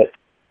pulpit,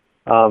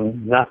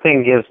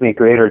 nothing gives me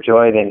greater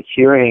joy than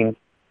hearing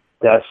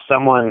that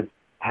someone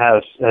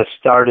has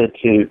started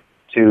to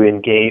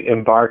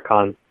embark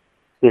on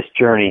this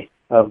journey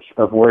of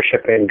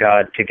worshiping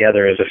God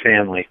together as a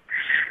family.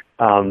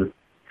 And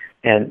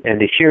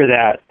to hear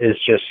that is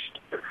just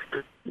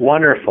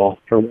wonderful.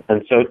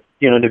 And so,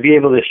 to be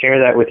able to share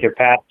that with your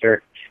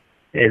pastor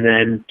and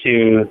then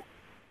to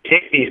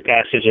take these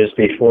passages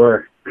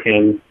before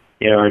him,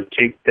 or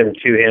take them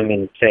to him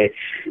and say,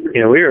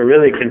 we were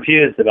really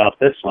confused about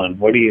this one.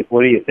 What do you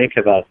think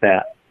about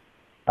that?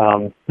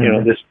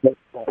 This book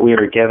that we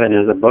were given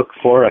is a book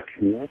for a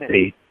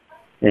community,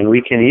 and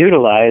we can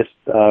utilize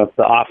the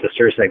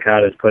officers that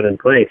God has put in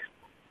place.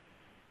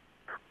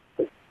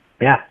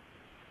 Yeah,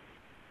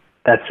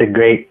 that's a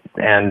great,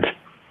 and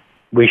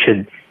we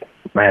should.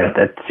 Man,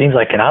 that seems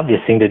like an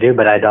obvious thing to do,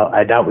 but I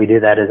doubt we do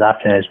that as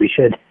often as we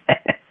should.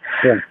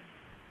 Yeah.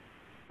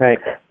 Right.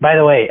 By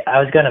the way, I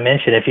was going to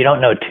mention, if you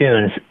don't know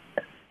tunes,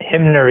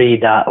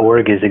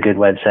 hymnary.org is a good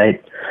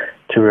website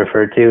to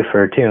refer to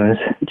for tunes.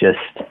 Just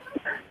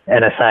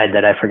an aside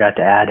that I forgot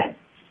to add.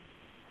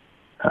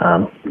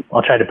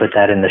 I'll try to put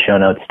that in the show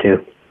notes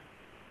too.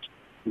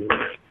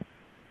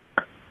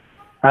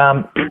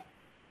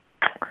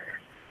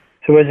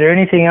 So was there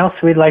anything else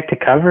we'd like to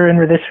cover in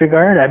this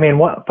regard? I mean,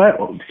 but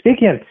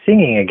speaking of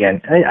singing again,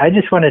 I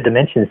just wanted to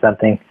mention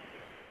something.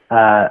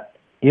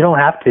 You don't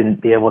have to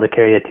be able to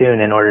carry a tune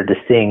in order to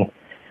sing.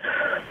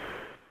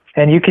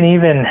 And you can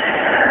even,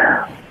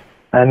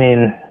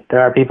 there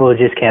are people who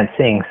just can't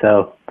sing.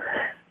 So,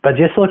 but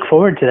just look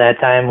forward to that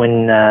time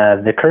when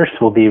the curse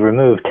will be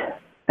removed.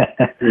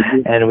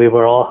 And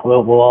we'll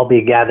all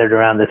be gathered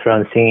around the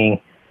throne singing.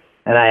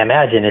 And I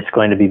imagine it's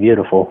going to be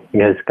beautiful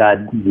because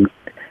God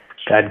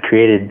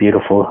created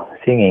beautiful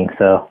singing.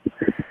 So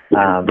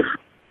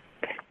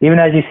even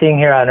as you sing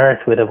here on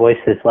earth with a voice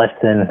that's less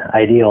than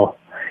ideal,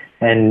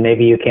 and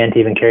maybe you can't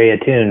even carry a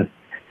tune,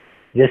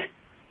 just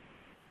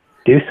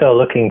do so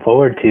looking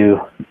forward to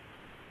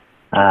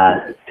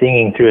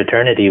singing through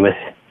eternity with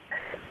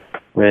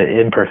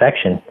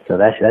imperfection. So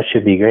that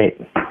should be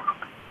great.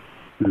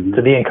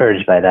 So be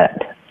encouraged by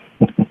that.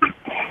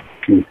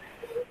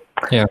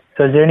 Yeah.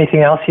 So is there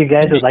anything else you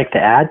guys would like to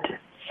add?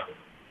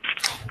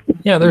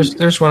 Yeah,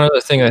 there's one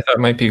other thing I thought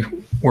might be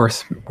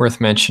worth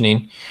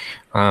mentioning.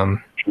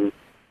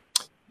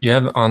 You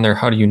have on there,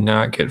 how do you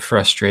not get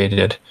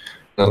frustrated,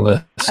 on the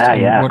list.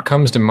 Yeah. What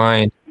comes to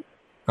mind,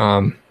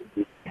 I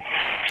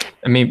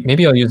mean,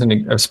 maybe I'll use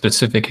a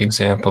specific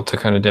example to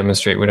kind of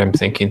demonstrate what I'm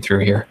thinking through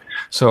here.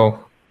 So,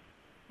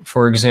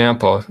 for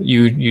example,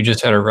 you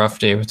just had a rough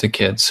day with the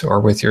kids or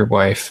with your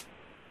wife.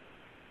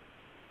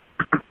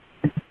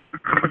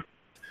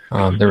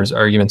 There was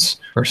arguments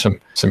or some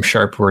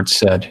sharp words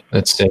said.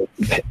 Let's say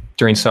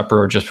during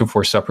supper or just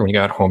before supper when you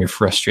got home, you're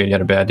frustrated, you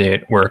had a bad day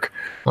at work.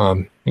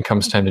 It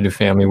comes time to do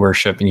family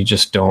worship and you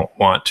just don't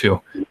want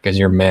to because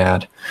you're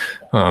mad.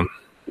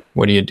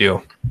 What do you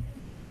do?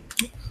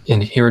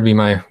 And here would be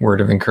my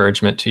word of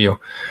encouragement to you.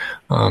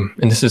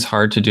 And this is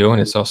hard to do,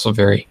 and it's also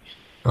very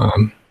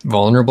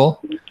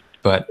vulnerable.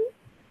 But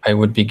I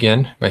would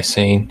begin by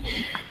saying,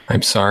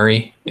 I'm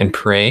sorry, and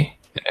pray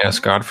and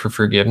ask God for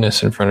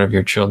forgiveness in front of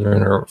your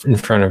children or in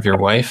front of your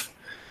wife,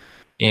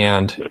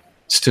 and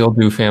still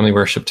do family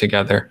worship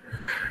together.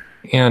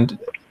 And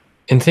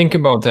think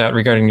about that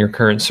regarding your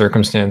current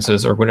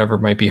circumstances or whatever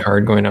might be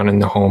hard going on in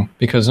the home,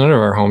 because none of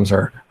our homes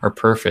are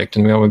perfect,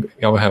 and we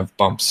all have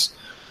bumps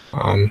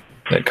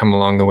that come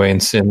along the way,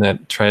 and sin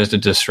that tries to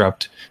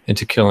disrupt and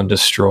to kill and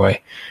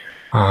destroy.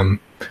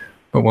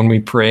 But when we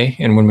pray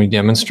and when we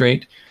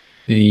demonstrate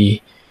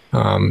the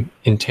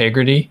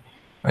integrity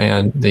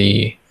and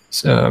the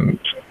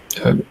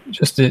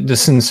just the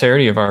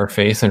sincerity of our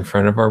faith in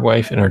front of our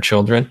wife and our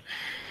children,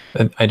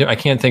 I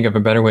can't think of a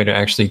better way to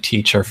actually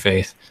teach our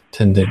faith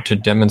than to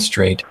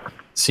demonstrate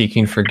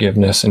seeking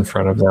forgiveness in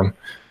front of them,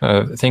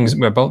 things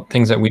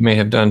that we may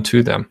have done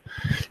to them.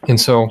 And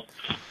so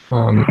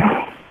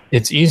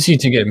it's easy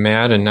to get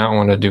mad and not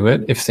want to do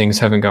it if things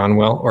haven't gone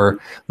well. Or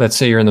let's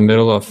say you're in the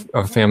middle of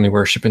family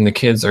worship and the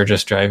kids are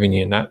just driving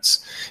you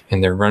nuts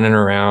and they're running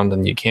around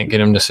and you can't get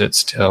them to sit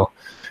still.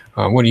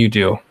 What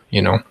do?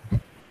 You know,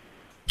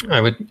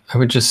 I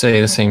would just say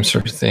the same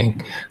sort of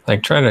thing.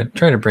 Like try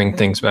to bring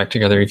things back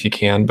together if you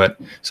can. But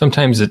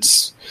sometimes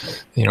it's,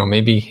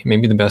 maybe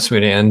the best way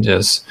to end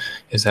is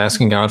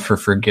asking God for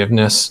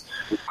forgiveness,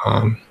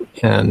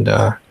 and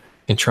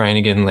trying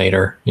again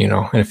later, in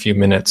a few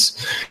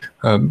minutes.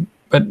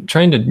 But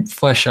trying to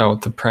flesh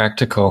out the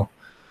practical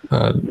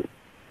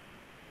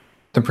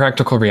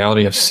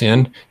reality of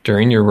sin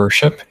during your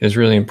worship is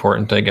really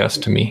important, I guess,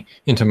 to me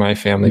and to my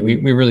family.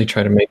 We really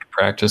try to make a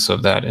practice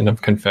of that and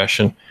of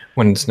confession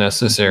when it's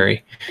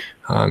necessary,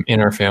 in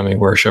our family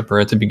worship or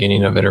at the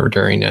beginning of it or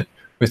during it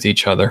with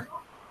each other.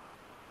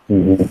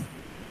 Mm-hmm.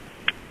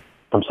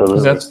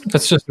 Absolutely.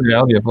 That's just the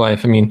reality of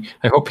life. I mean,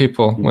 I hope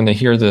people, when they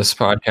hear this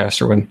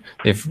podcast or when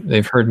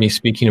they've heard me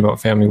speaking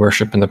about family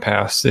worship in the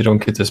past, they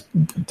don't get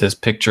this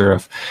picture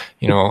of,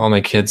 all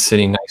my kids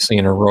sitting nicely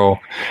in a row,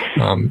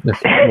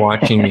 just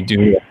watching me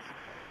do it.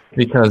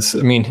 Because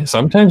I mean,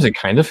 sometimes it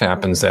kind of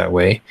happens that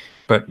way,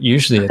 but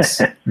usually it's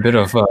a bit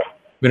of a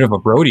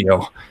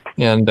rodeo,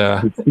 and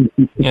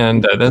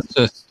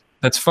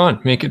that's fun.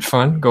 Make it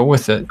fun. Go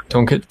with it.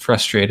 Don't get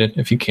frustrated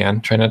if you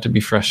can. Try not to be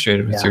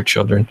frustrated with your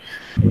children,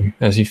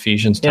 as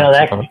Ephesians talks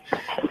about.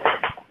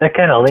 That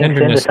kind of links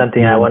into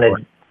something I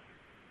wanted.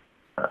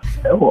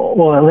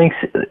 Well, it links.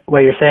 What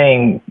you're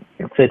saying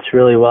fits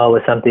really well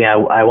with something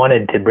I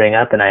wanted to bring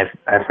up, and I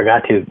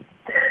forgot to.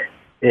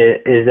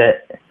 Is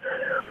that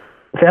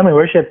family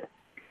worship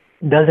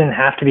doesn't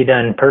have to be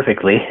done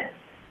perfectly.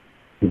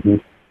 Mm-hmm.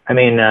 I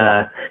mean,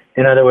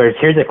 in other words,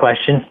 here's a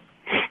question.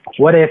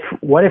 What if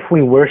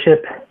we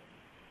worship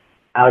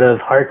out of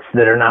hearts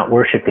that are not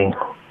worshiping?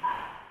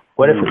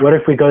 What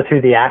if we go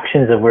through the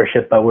actions of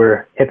worship, but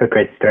we're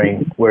hypocrites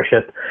during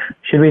worship?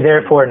 Should we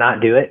therefore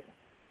not do it?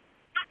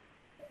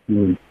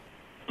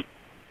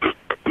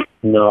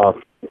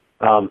 No.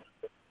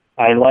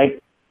 I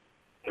like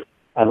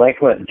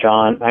what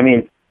John. I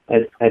mean,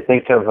 I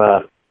think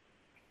of.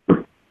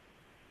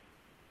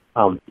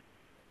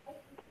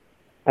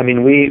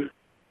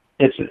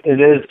 It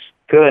is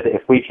good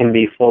if we can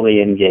be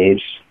fully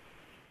engaged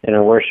in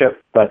a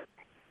worship, but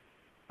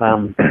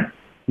the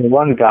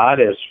one God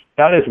is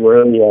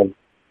worthy of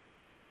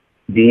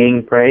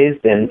being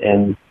praised,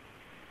 and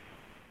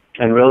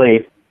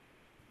really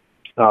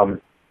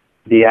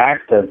the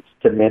act of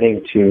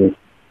submitting to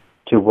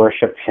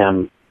worship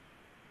Him,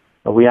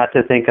 we have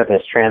to think of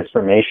as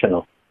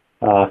transformational.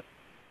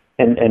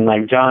 And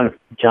like John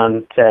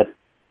said,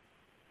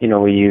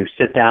 when you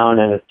sit down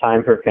and it's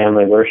time for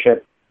family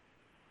worship,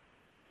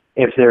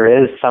 if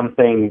there is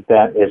something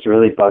that is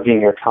really bugging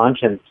your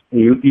conscience,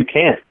 you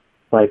can't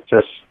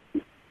just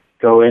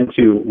go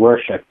into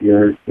worship.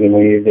 You're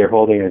either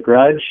holding a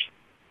grudge,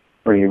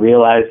 or you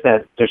realize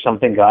that there's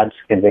something God's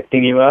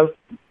convicting you of,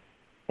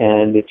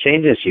 and it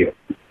changes you,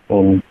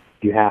 and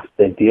you have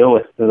to deal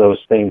with those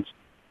things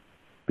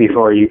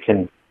before you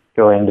can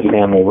go into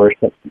family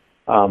worship.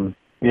 So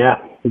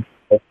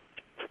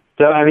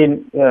I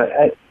mean,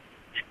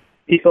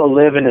 people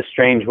live in a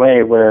strange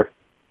way where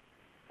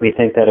we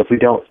think that if we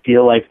don't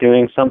feel like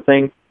doing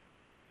something,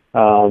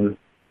 then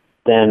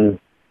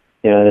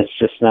It's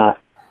just not,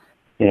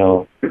 I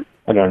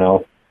don't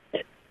know.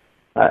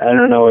 I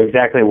don't know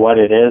exactly what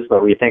it is,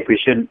 but we think we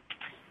should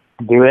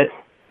do it.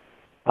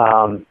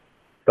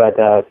 But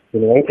if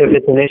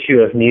it's an issue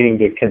of needing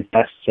to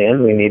confess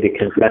sin, we need to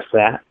confess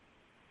that.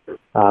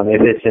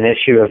 If it's an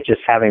issue of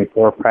just having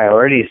poor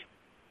priorities,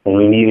 then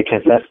we need to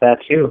confess that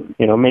too.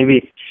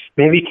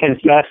 Maybe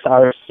confess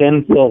our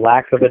sinful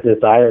lack of a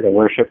desire to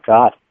worship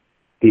God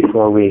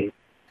before we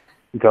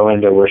go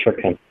into worship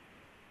Him.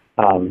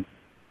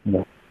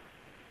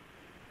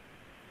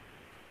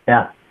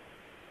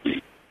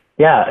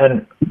 Yeah,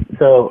 and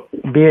so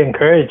be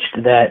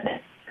encouraged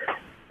that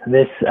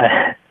this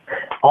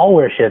all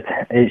worship,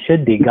 it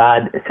should be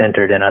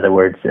God-centered, in other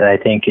words, I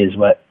think is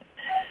what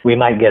we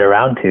might get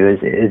around to.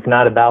 It's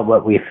not about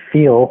what we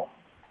feel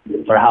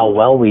or how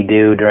well we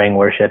do during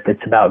worship.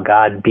 It's about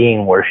God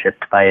being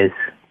worshipped by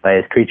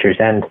his creatures.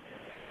 And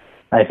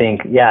I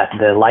think,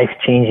 the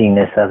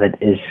life-changingness of it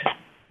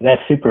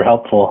that's super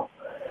helpful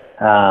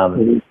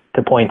to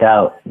point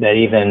out that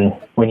even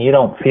when you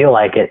don't feel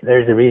like it,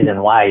 there's a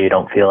reason why you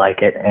don't feel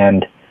like it.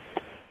 And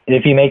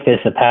if you make this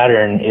a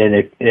pattern,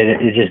 it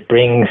just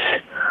brings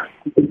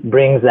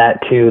that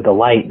to the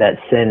light, that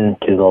sin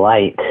to the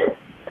light,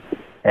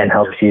 and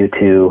helps you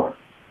to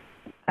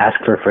ask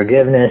for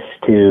forgiveness,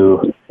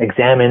 to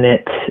examine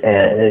it,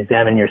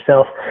 examine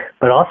yourself,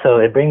 but also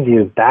it brings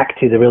you back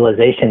to the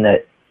realization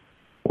that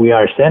we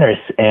are sinners,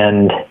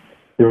 and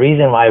the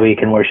reason why we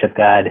can worship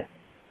God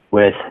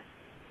with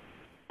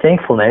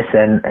thankfulness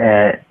and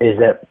is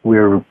that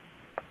we're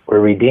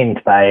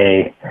redeemed by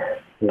a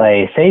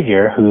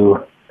Savior who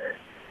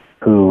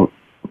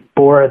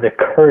bore the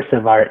curse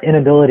of our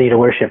inability to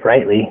worship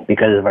rightly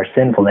because of our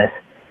sinfulness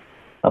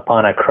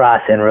upon a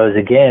cross and rose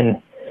again,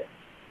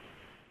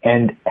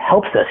 and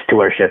helps us to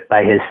worship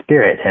by His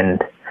Spirit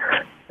and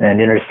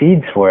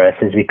intercedes for us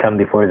as we come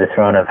before the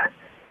throne of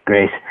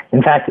grace.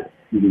 In fact,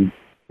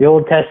 the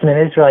Old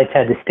Testament Israelites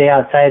had to stay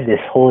outside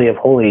this Holy of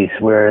Holies,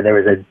 where there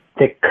was a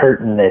thick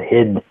curtain that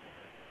hid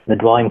the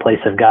dwelling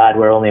place of God,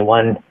 where only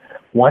once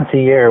a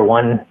year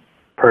one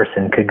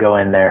person could go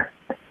in there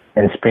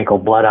and sprinkle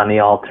blood on the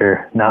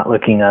altar, not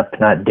looking up,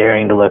 not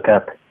daring to look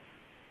up,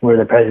 where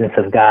the presence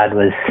of God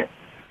was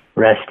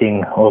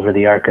resting over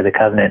the Ark of the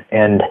Covenant.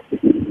 And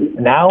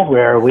now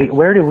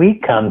where do we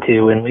come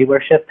to when we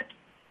worship?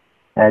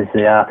 As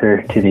the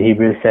author to the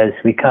Hebrews says,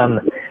 we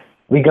go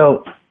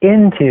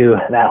into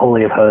that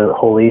Holy of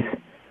Holies,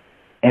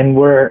 and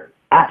we're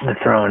at the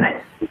throne.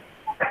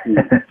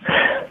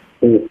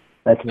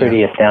 That's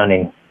pretty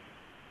astounding.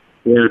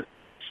 Yeah.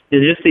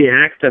 And just the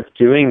act of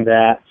doing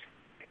that,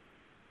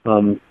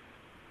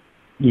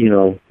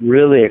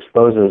 really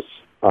exposes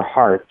our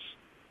hearts.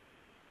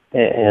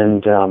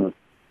 And, I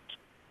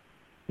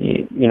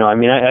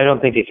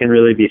don't think it can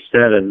really be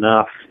said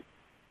enough.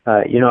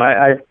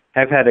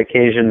 I've had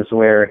occasions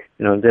where,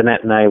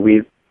 Danette and I,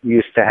 we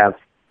used to have,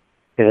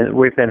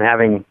 we've been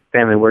having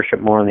family worship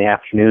more in the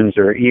afternoons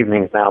or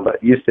evenings now, but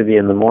it used to be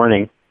in the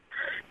morning.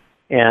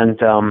 And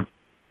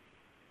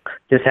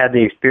just had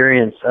the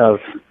experience of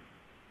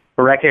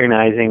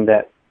recognizing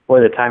that,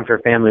 the time for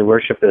family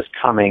worship is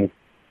coming,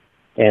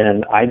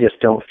 and I just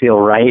don't feel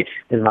right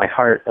in my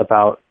heart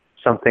about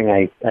something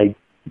I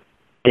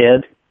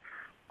did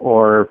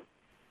or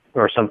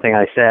something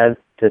I said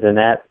to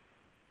Danette,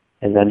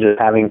 and then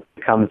just having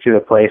to come to a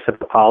place of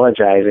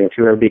apologizing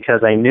to her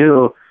because I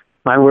knew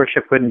my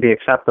worship wouldn't be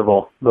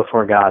acceptable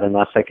before God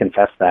unless I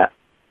confessed that.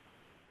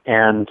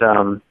 And,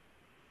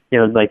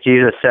 like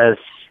Jesus says,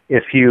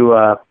 if you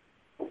are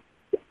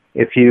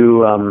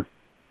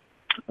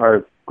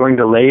going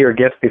to lay your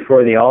gift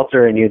before the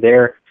altar and you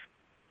there,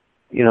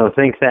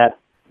 think that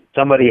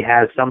somebody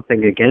has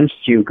something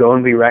against you, go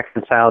and be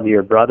reconciled to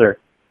your brother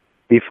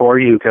before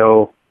you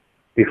go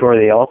before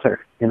the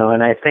altar.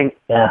 And I think,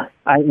 I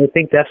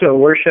think that's what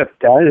worship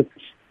does,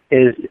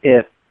 is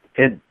it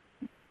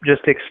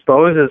just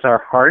exposes our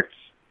hearts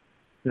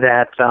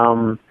that,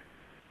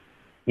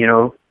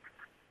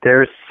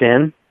 there's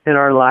sin in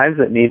our lives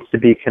that needs to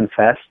be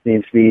confessed,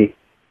 needs to be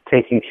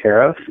taken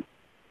care of.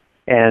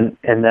 And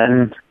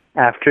then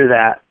after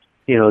that,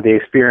 the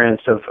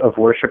experience of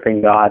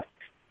worshiping God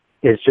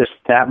is just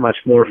that much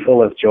more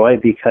full of joy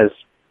because,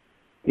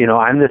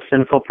 I'm this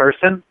sinful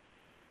person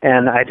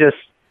and I just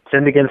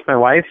sinned against my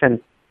wife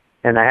and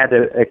I had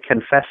to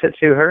confess it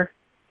to her.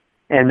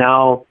 And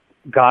now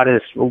God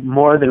is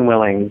more than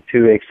willing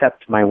to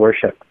accept my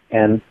worship.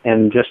 And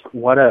just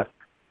what a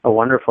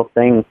wonderful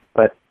thing.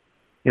 But,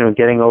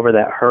 getting over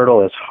that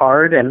hurdle is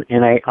hard.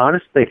 And I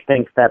honestly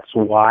think that's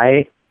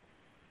why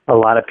a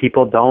lot of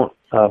people don't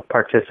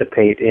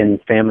participate in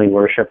family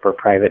worship or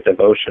private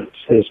devotions,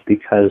 is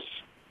because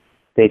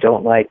they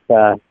don't like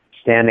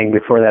standing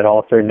before that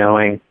altar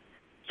knowing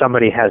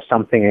somebody has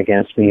something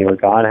against me or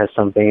God has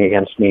something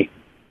against me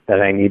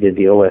that I need to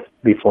deal with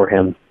before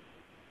Him.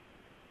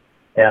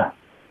 Yeah.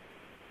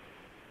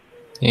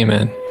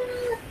 Amen.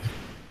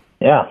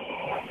 Yeah.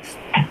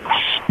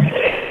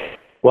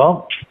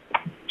 Well,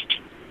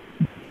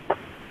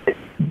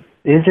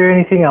 is there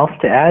anything else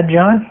to add,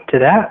 John, to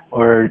that?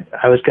 Or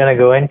I was going to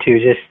go into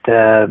just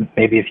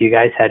maybe if you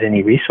guys had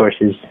any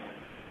resources.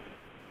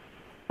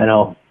 I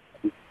know.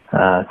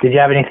 Did you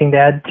have anything to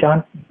add,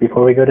 John,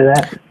 before we go to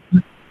that?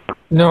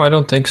 No, I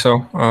don't think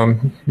so.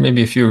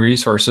 Maybe a few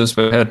resources,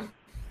 but ahead.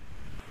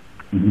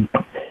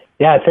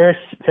 Yeah,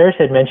 Ferris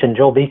had mentioned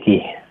Joel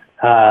Beakey.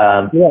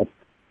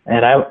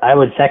 And I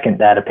would second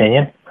that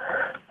opinion.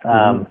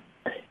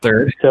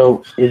 Third.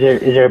 So is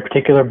there a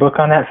particular book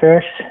on that,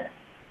 Ferris?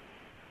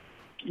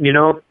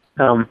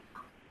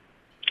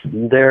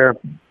 There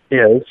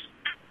is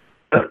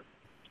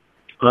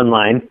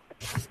online,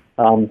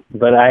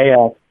 but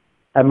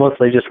I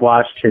mostly just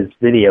watched his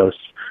videos.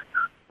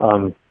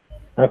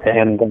 Okay.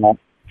 And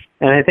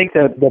I think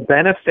the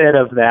benefit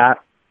of that,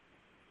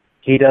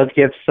 he does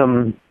give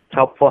some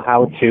helpful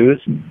how-tos,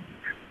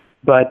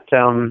 but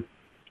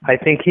I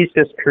think he's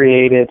just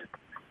created,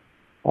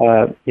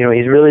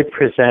 he's really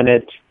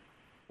presented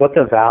what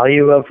the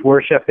value of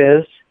worship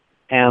is,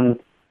 and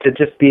to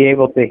just be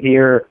able to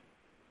hear,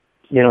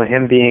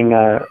 him being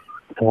at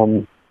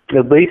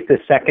least a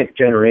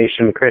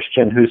second-generation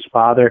Christian whose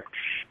father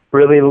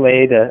really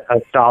laid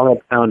a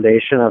solid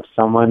foundation of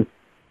someone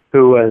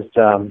who was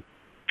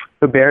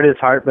who bared his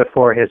heart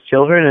before his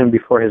children and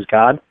before his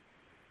God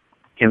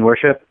in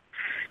worship,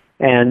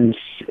 and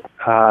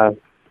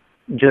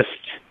just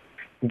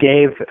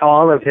gave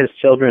all of his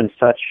children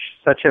such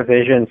a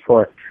vision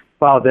for,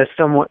 wow, this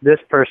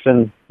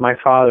person, my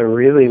father,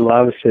 really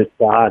loves his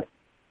God,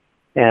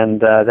 and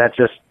that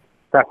just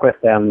stuck with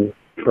them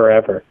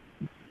forever.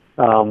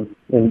 And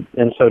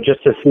so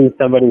just to see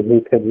somebody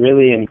who could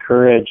really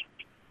encourage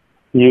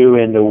you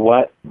into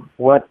what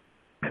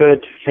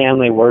could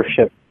family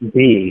worship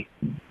be,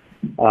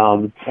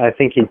 I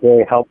think he's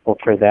very helpful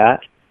for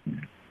that.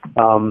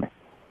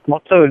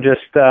 Also,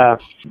 just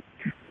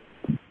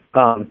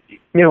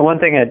one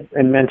thing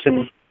I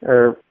mentioned,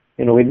 or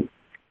we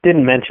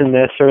didn't mention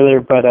this earlier,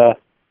 but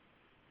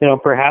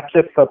perhaps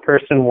if a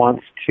person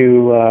wants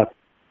to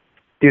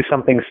do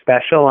something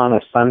special on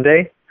a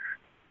Sunday,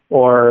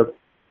 or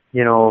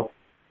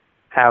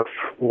have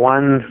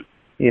one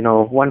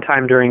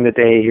time during the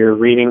day you're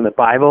reading the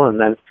Bible, and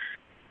then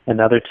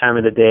another time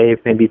of the day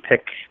maybe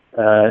pick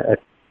the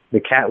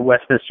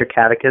Westminster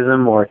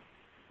Catechism or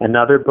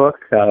another book.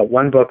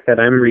 One book that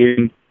I'm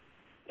reading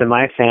to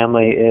my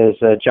family is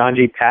John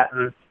G.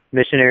 Paton,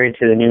 Missionary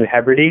to the New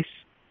Hebrides,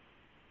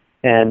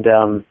 and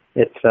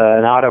it's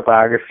an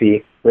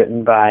autobiography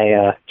written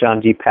by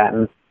John G.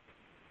 Paton.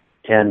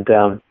 And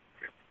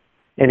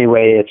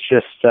anyway, it's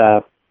just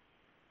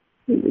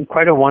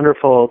quite a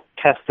wonderful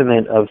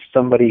testament of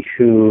somebody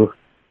who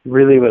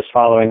really was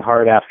following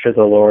hard after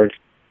the Lord,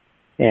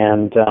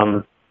 and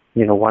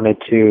wanted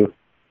to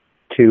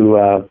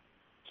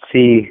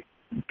see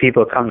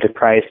people come to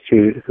Christ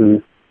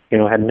who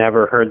had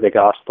never heard the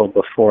gospel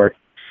before.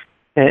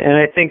 And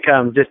I think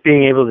just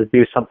being able to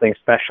do something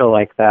special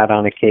like that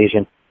on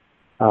occasion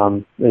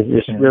is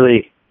just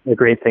really a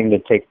great thing to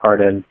take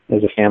part in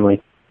as a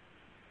family.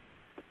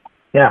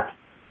 Yeah.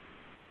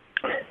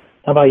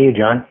 How about you,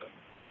 John?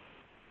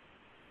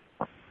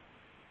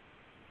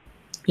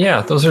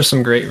 Yeah, those are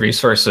some great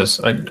resources.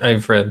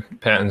 I've read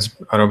Patton's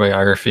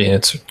autobiography,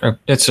 and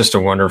it's just a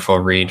wonderful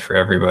read for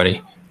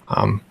everybody.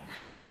 I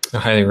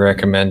highly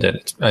recommend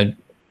it. I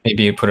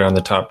maybe put it on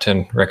the top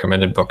 10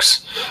 recommended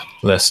books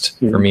list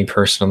for me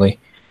personally.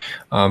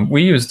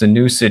 We use the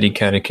New City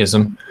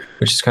Catechism,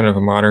 which is kind of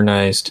a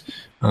modernized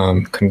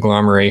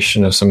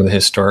conglomeration of some of the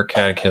historic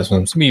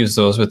catechisms. We use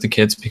those with the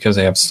kids because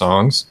they have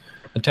songs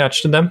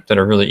attached to them that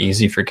are really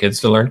easy for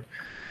kids to learn.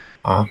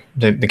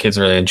 The kids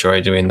really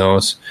enjoy doing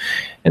those.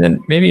 And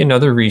then maybe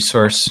another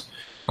resource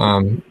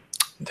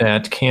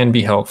that can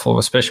be helpful,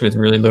 especially with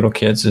really little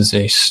kids, is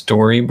a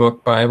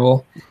storybook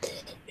Bible.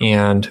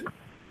 And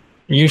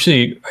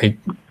usually I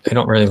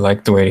don't really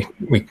like the way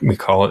we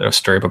call it a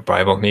storybook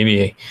Bible.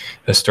 Maybe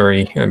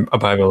a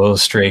Bible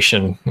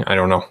illustration. I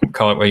don't know.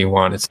 Call it what you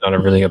want. It's not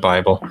really a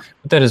Bible.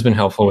 But that has been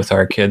helpful with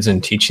our kids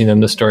in teaching them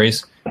the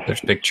stories.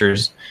 There's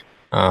pictures.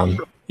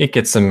 It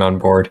gets them on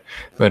board.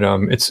 But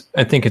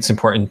I think it's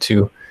important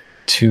to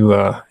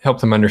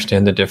help them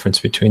understand the difference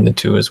between the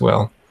two as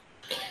well.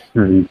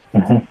 Mm-hmm.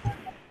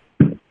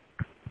 Mm-hmm.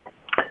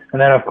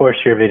 And then, of course,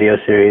 your video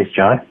series,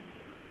 John.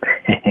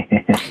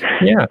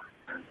 Yeah.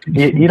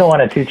 You don't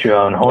want to toot your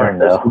own horn,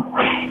 though.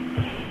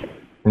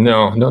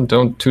 No,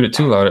 don't toot it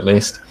too loud. At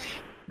least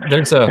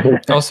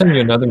I'll send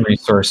you another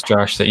resource,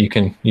 Josh, that you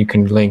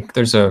can link.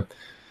 There's a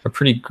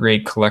pretty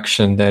great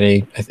collection that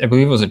I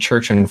believe it was a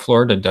church in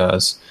Florida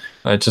does.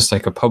 Just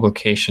like a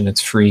publication,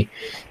 it's free,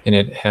 and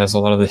it has a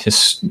lot of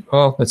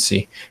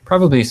the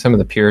probably some of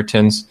the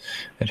Puritans.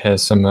 It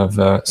has some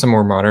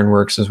more modern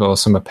works as well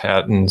as some of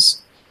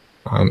Patton's.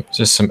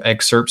 Just some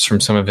excerpts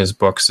from some of his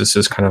books. This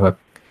is kind of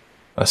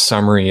a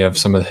summary of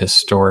some of the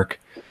historic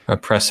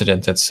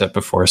precedent that's set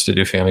before us to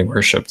do family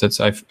worship. That's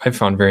I've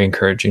found very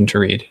encouraging to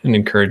read and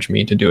encouraged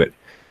me to do it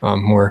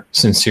more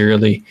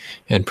sincerely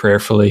and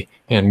prayerfully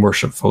and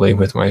worshipfully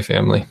with my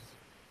family.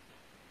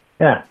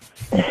 Yeah,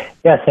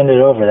 send it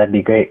over. That'd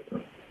be great.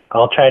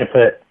 I'll try to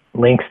put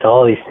links to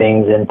all these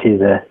things into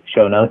the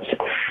show notes.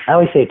 I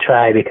always say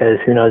try because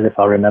who knows if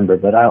I'll remember,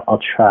 but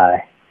I'll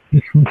try.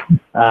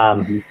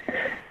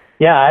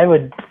 Yeah,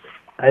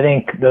 I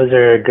think those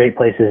are great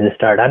places to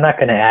start. I'm not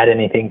going to add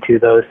anything to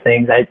those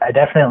things. I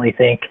definitely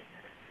think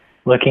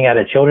looking at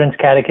a children's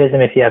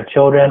catechism, if you have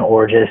children,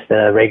 or just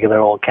a regular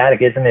old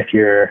catechism, if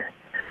you're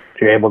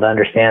able to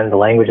understand the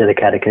language of the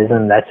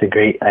catechism, that's a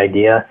great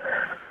idea.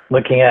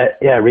 Looking at,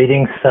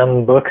 reading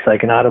some books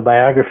like an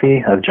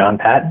autobiography of John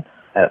Patton.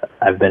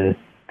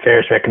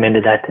 Ferris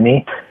recommended that to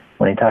me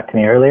when he talked to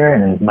me earlier,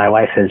 and my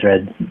wife has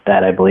read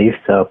that, I believe.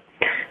 So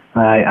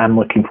I'm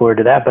looking forward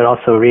to that, but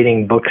also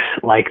reading books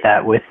like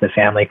that with the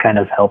family kind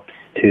of helps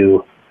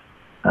to,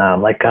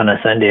 like on a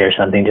Sunday or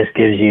something, just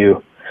gives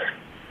you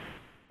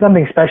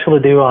something special to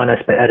do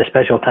at a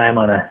special time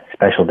on a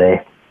special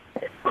day.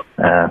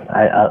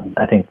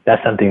 I think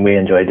that's something we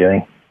enjoy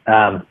doing.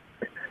 For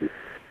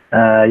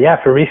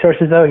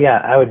resources though,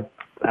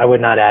 I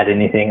would not add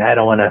anything. I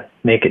don't want to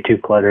make it too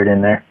cluttered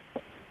in there.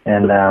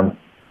 And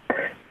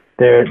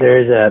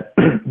there's a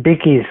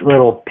Beaky's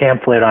little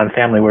pamphlet on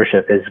family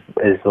worship is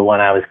the one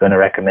I was going to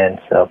recommend.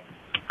 So,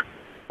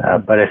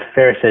 but if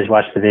Ferris says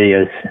watch the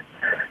videos,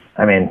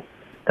 I mean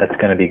that's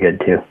going to be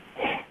good too.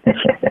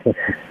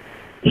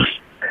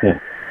 Yeah.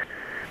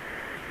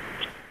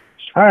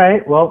 All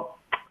right. Well,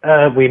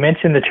 we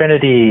mentioned the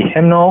Trinity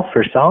hymnal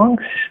for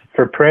songs,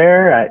 for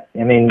prayer.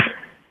 I mean,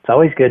 it's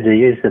always good to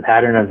use the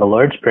pattern of the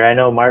Lord's Prayer. I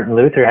know Martin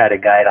Luther had a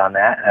guide on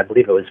that. I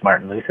believe it was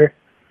Martin Luther.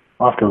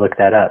 I'll have to look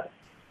that up.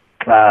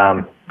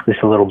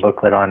 Just a little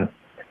booklet on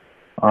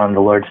the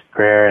Lord's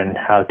Prayer and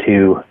how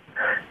to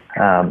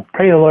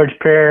pray the Lord's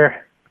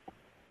Prayer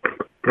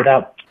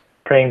without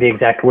praying the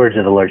exact words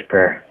of the Lord's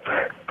Prayer.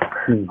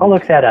 I'll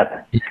look that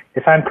up.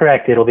 If I'm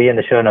correct, it'll be in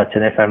the show notes,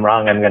 and if I'm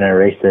wrong, I'm going to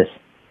erase this.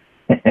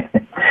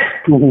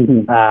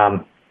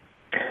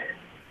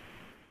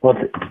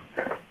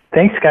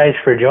 Thanks, guys,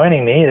 for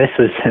joining me. It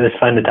was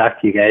fun to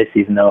talk to you guys,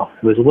 even though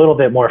it was a little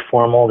bit more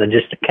formal than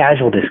just a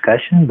casual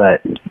discussion,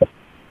 but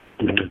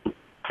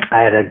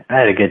I had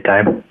a good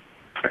time.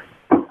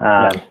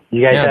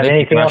 You guys have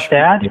anything else to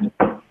add?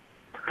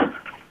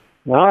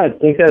 No, I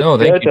think that's good.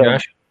 Thank you,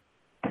 Josh.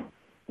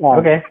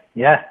 Okay,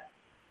 yeah.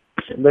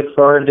 Look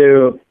forward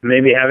to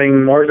maybe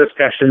having more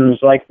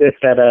discussions like this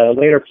at a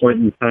later point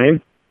in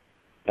time.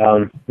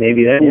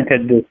 Maybe then you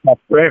could discuss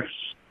prayer.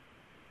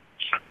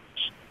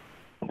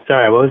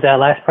 Sorry, what was that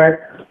last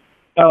part?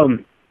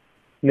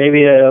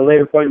 Maybe at a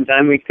later point in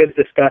time we could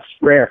discuss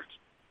prayer.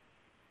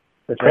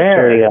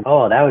 Prayer?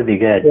 Oh, that would be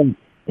good.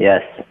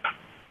 Yes.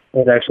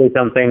 It's actually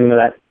something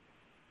that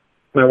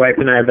my wife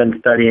and I have been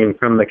studying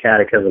from the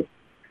catechism.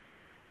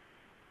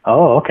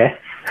 Oh, okay.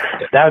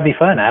 That would be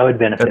fun. I would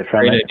benefit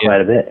from it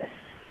quite a bit.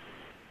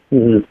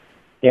 Mm-hmm.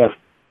 Yeah.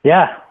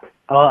 Yeah.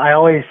 Well, I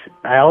always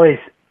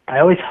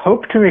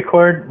hope to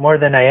record more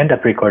than I end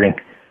up recording.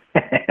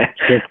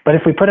 But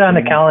if we put it on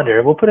the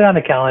calendar, we'll put it on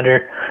the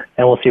calendar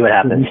and we'll see what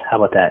happens.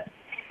 How about that?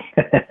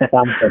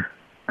 Sounds good.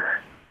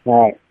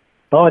 All right.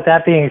 Well, with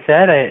that being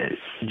said,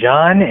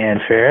 John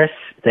and Ferris,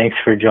 thanks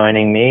for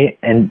joining me.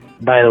 And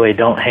by the way,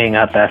 don't hang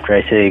up after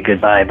I say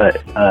goodbye, but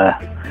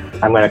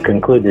I'm going to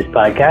conclude this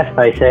podcast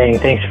by saying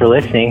thanks for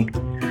listening.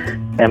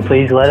 And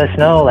please let us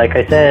know, like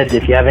I said,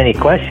 if you have any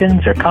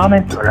questions or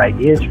comments or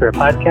ideas for a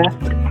podcast,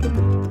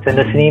 send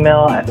us an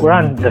email. We're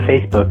on the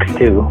Facebook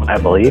too, I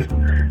believe.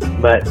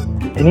 But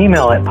an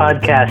email at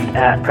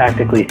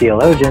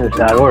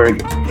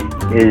podcast@practicallytheologians.org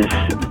is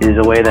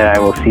a way that I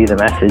will see the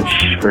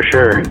message for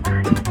sure.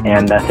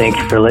 And thank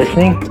you for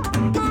listening.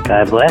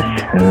 God bless.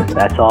 And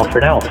that's all for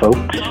now,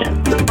 folks.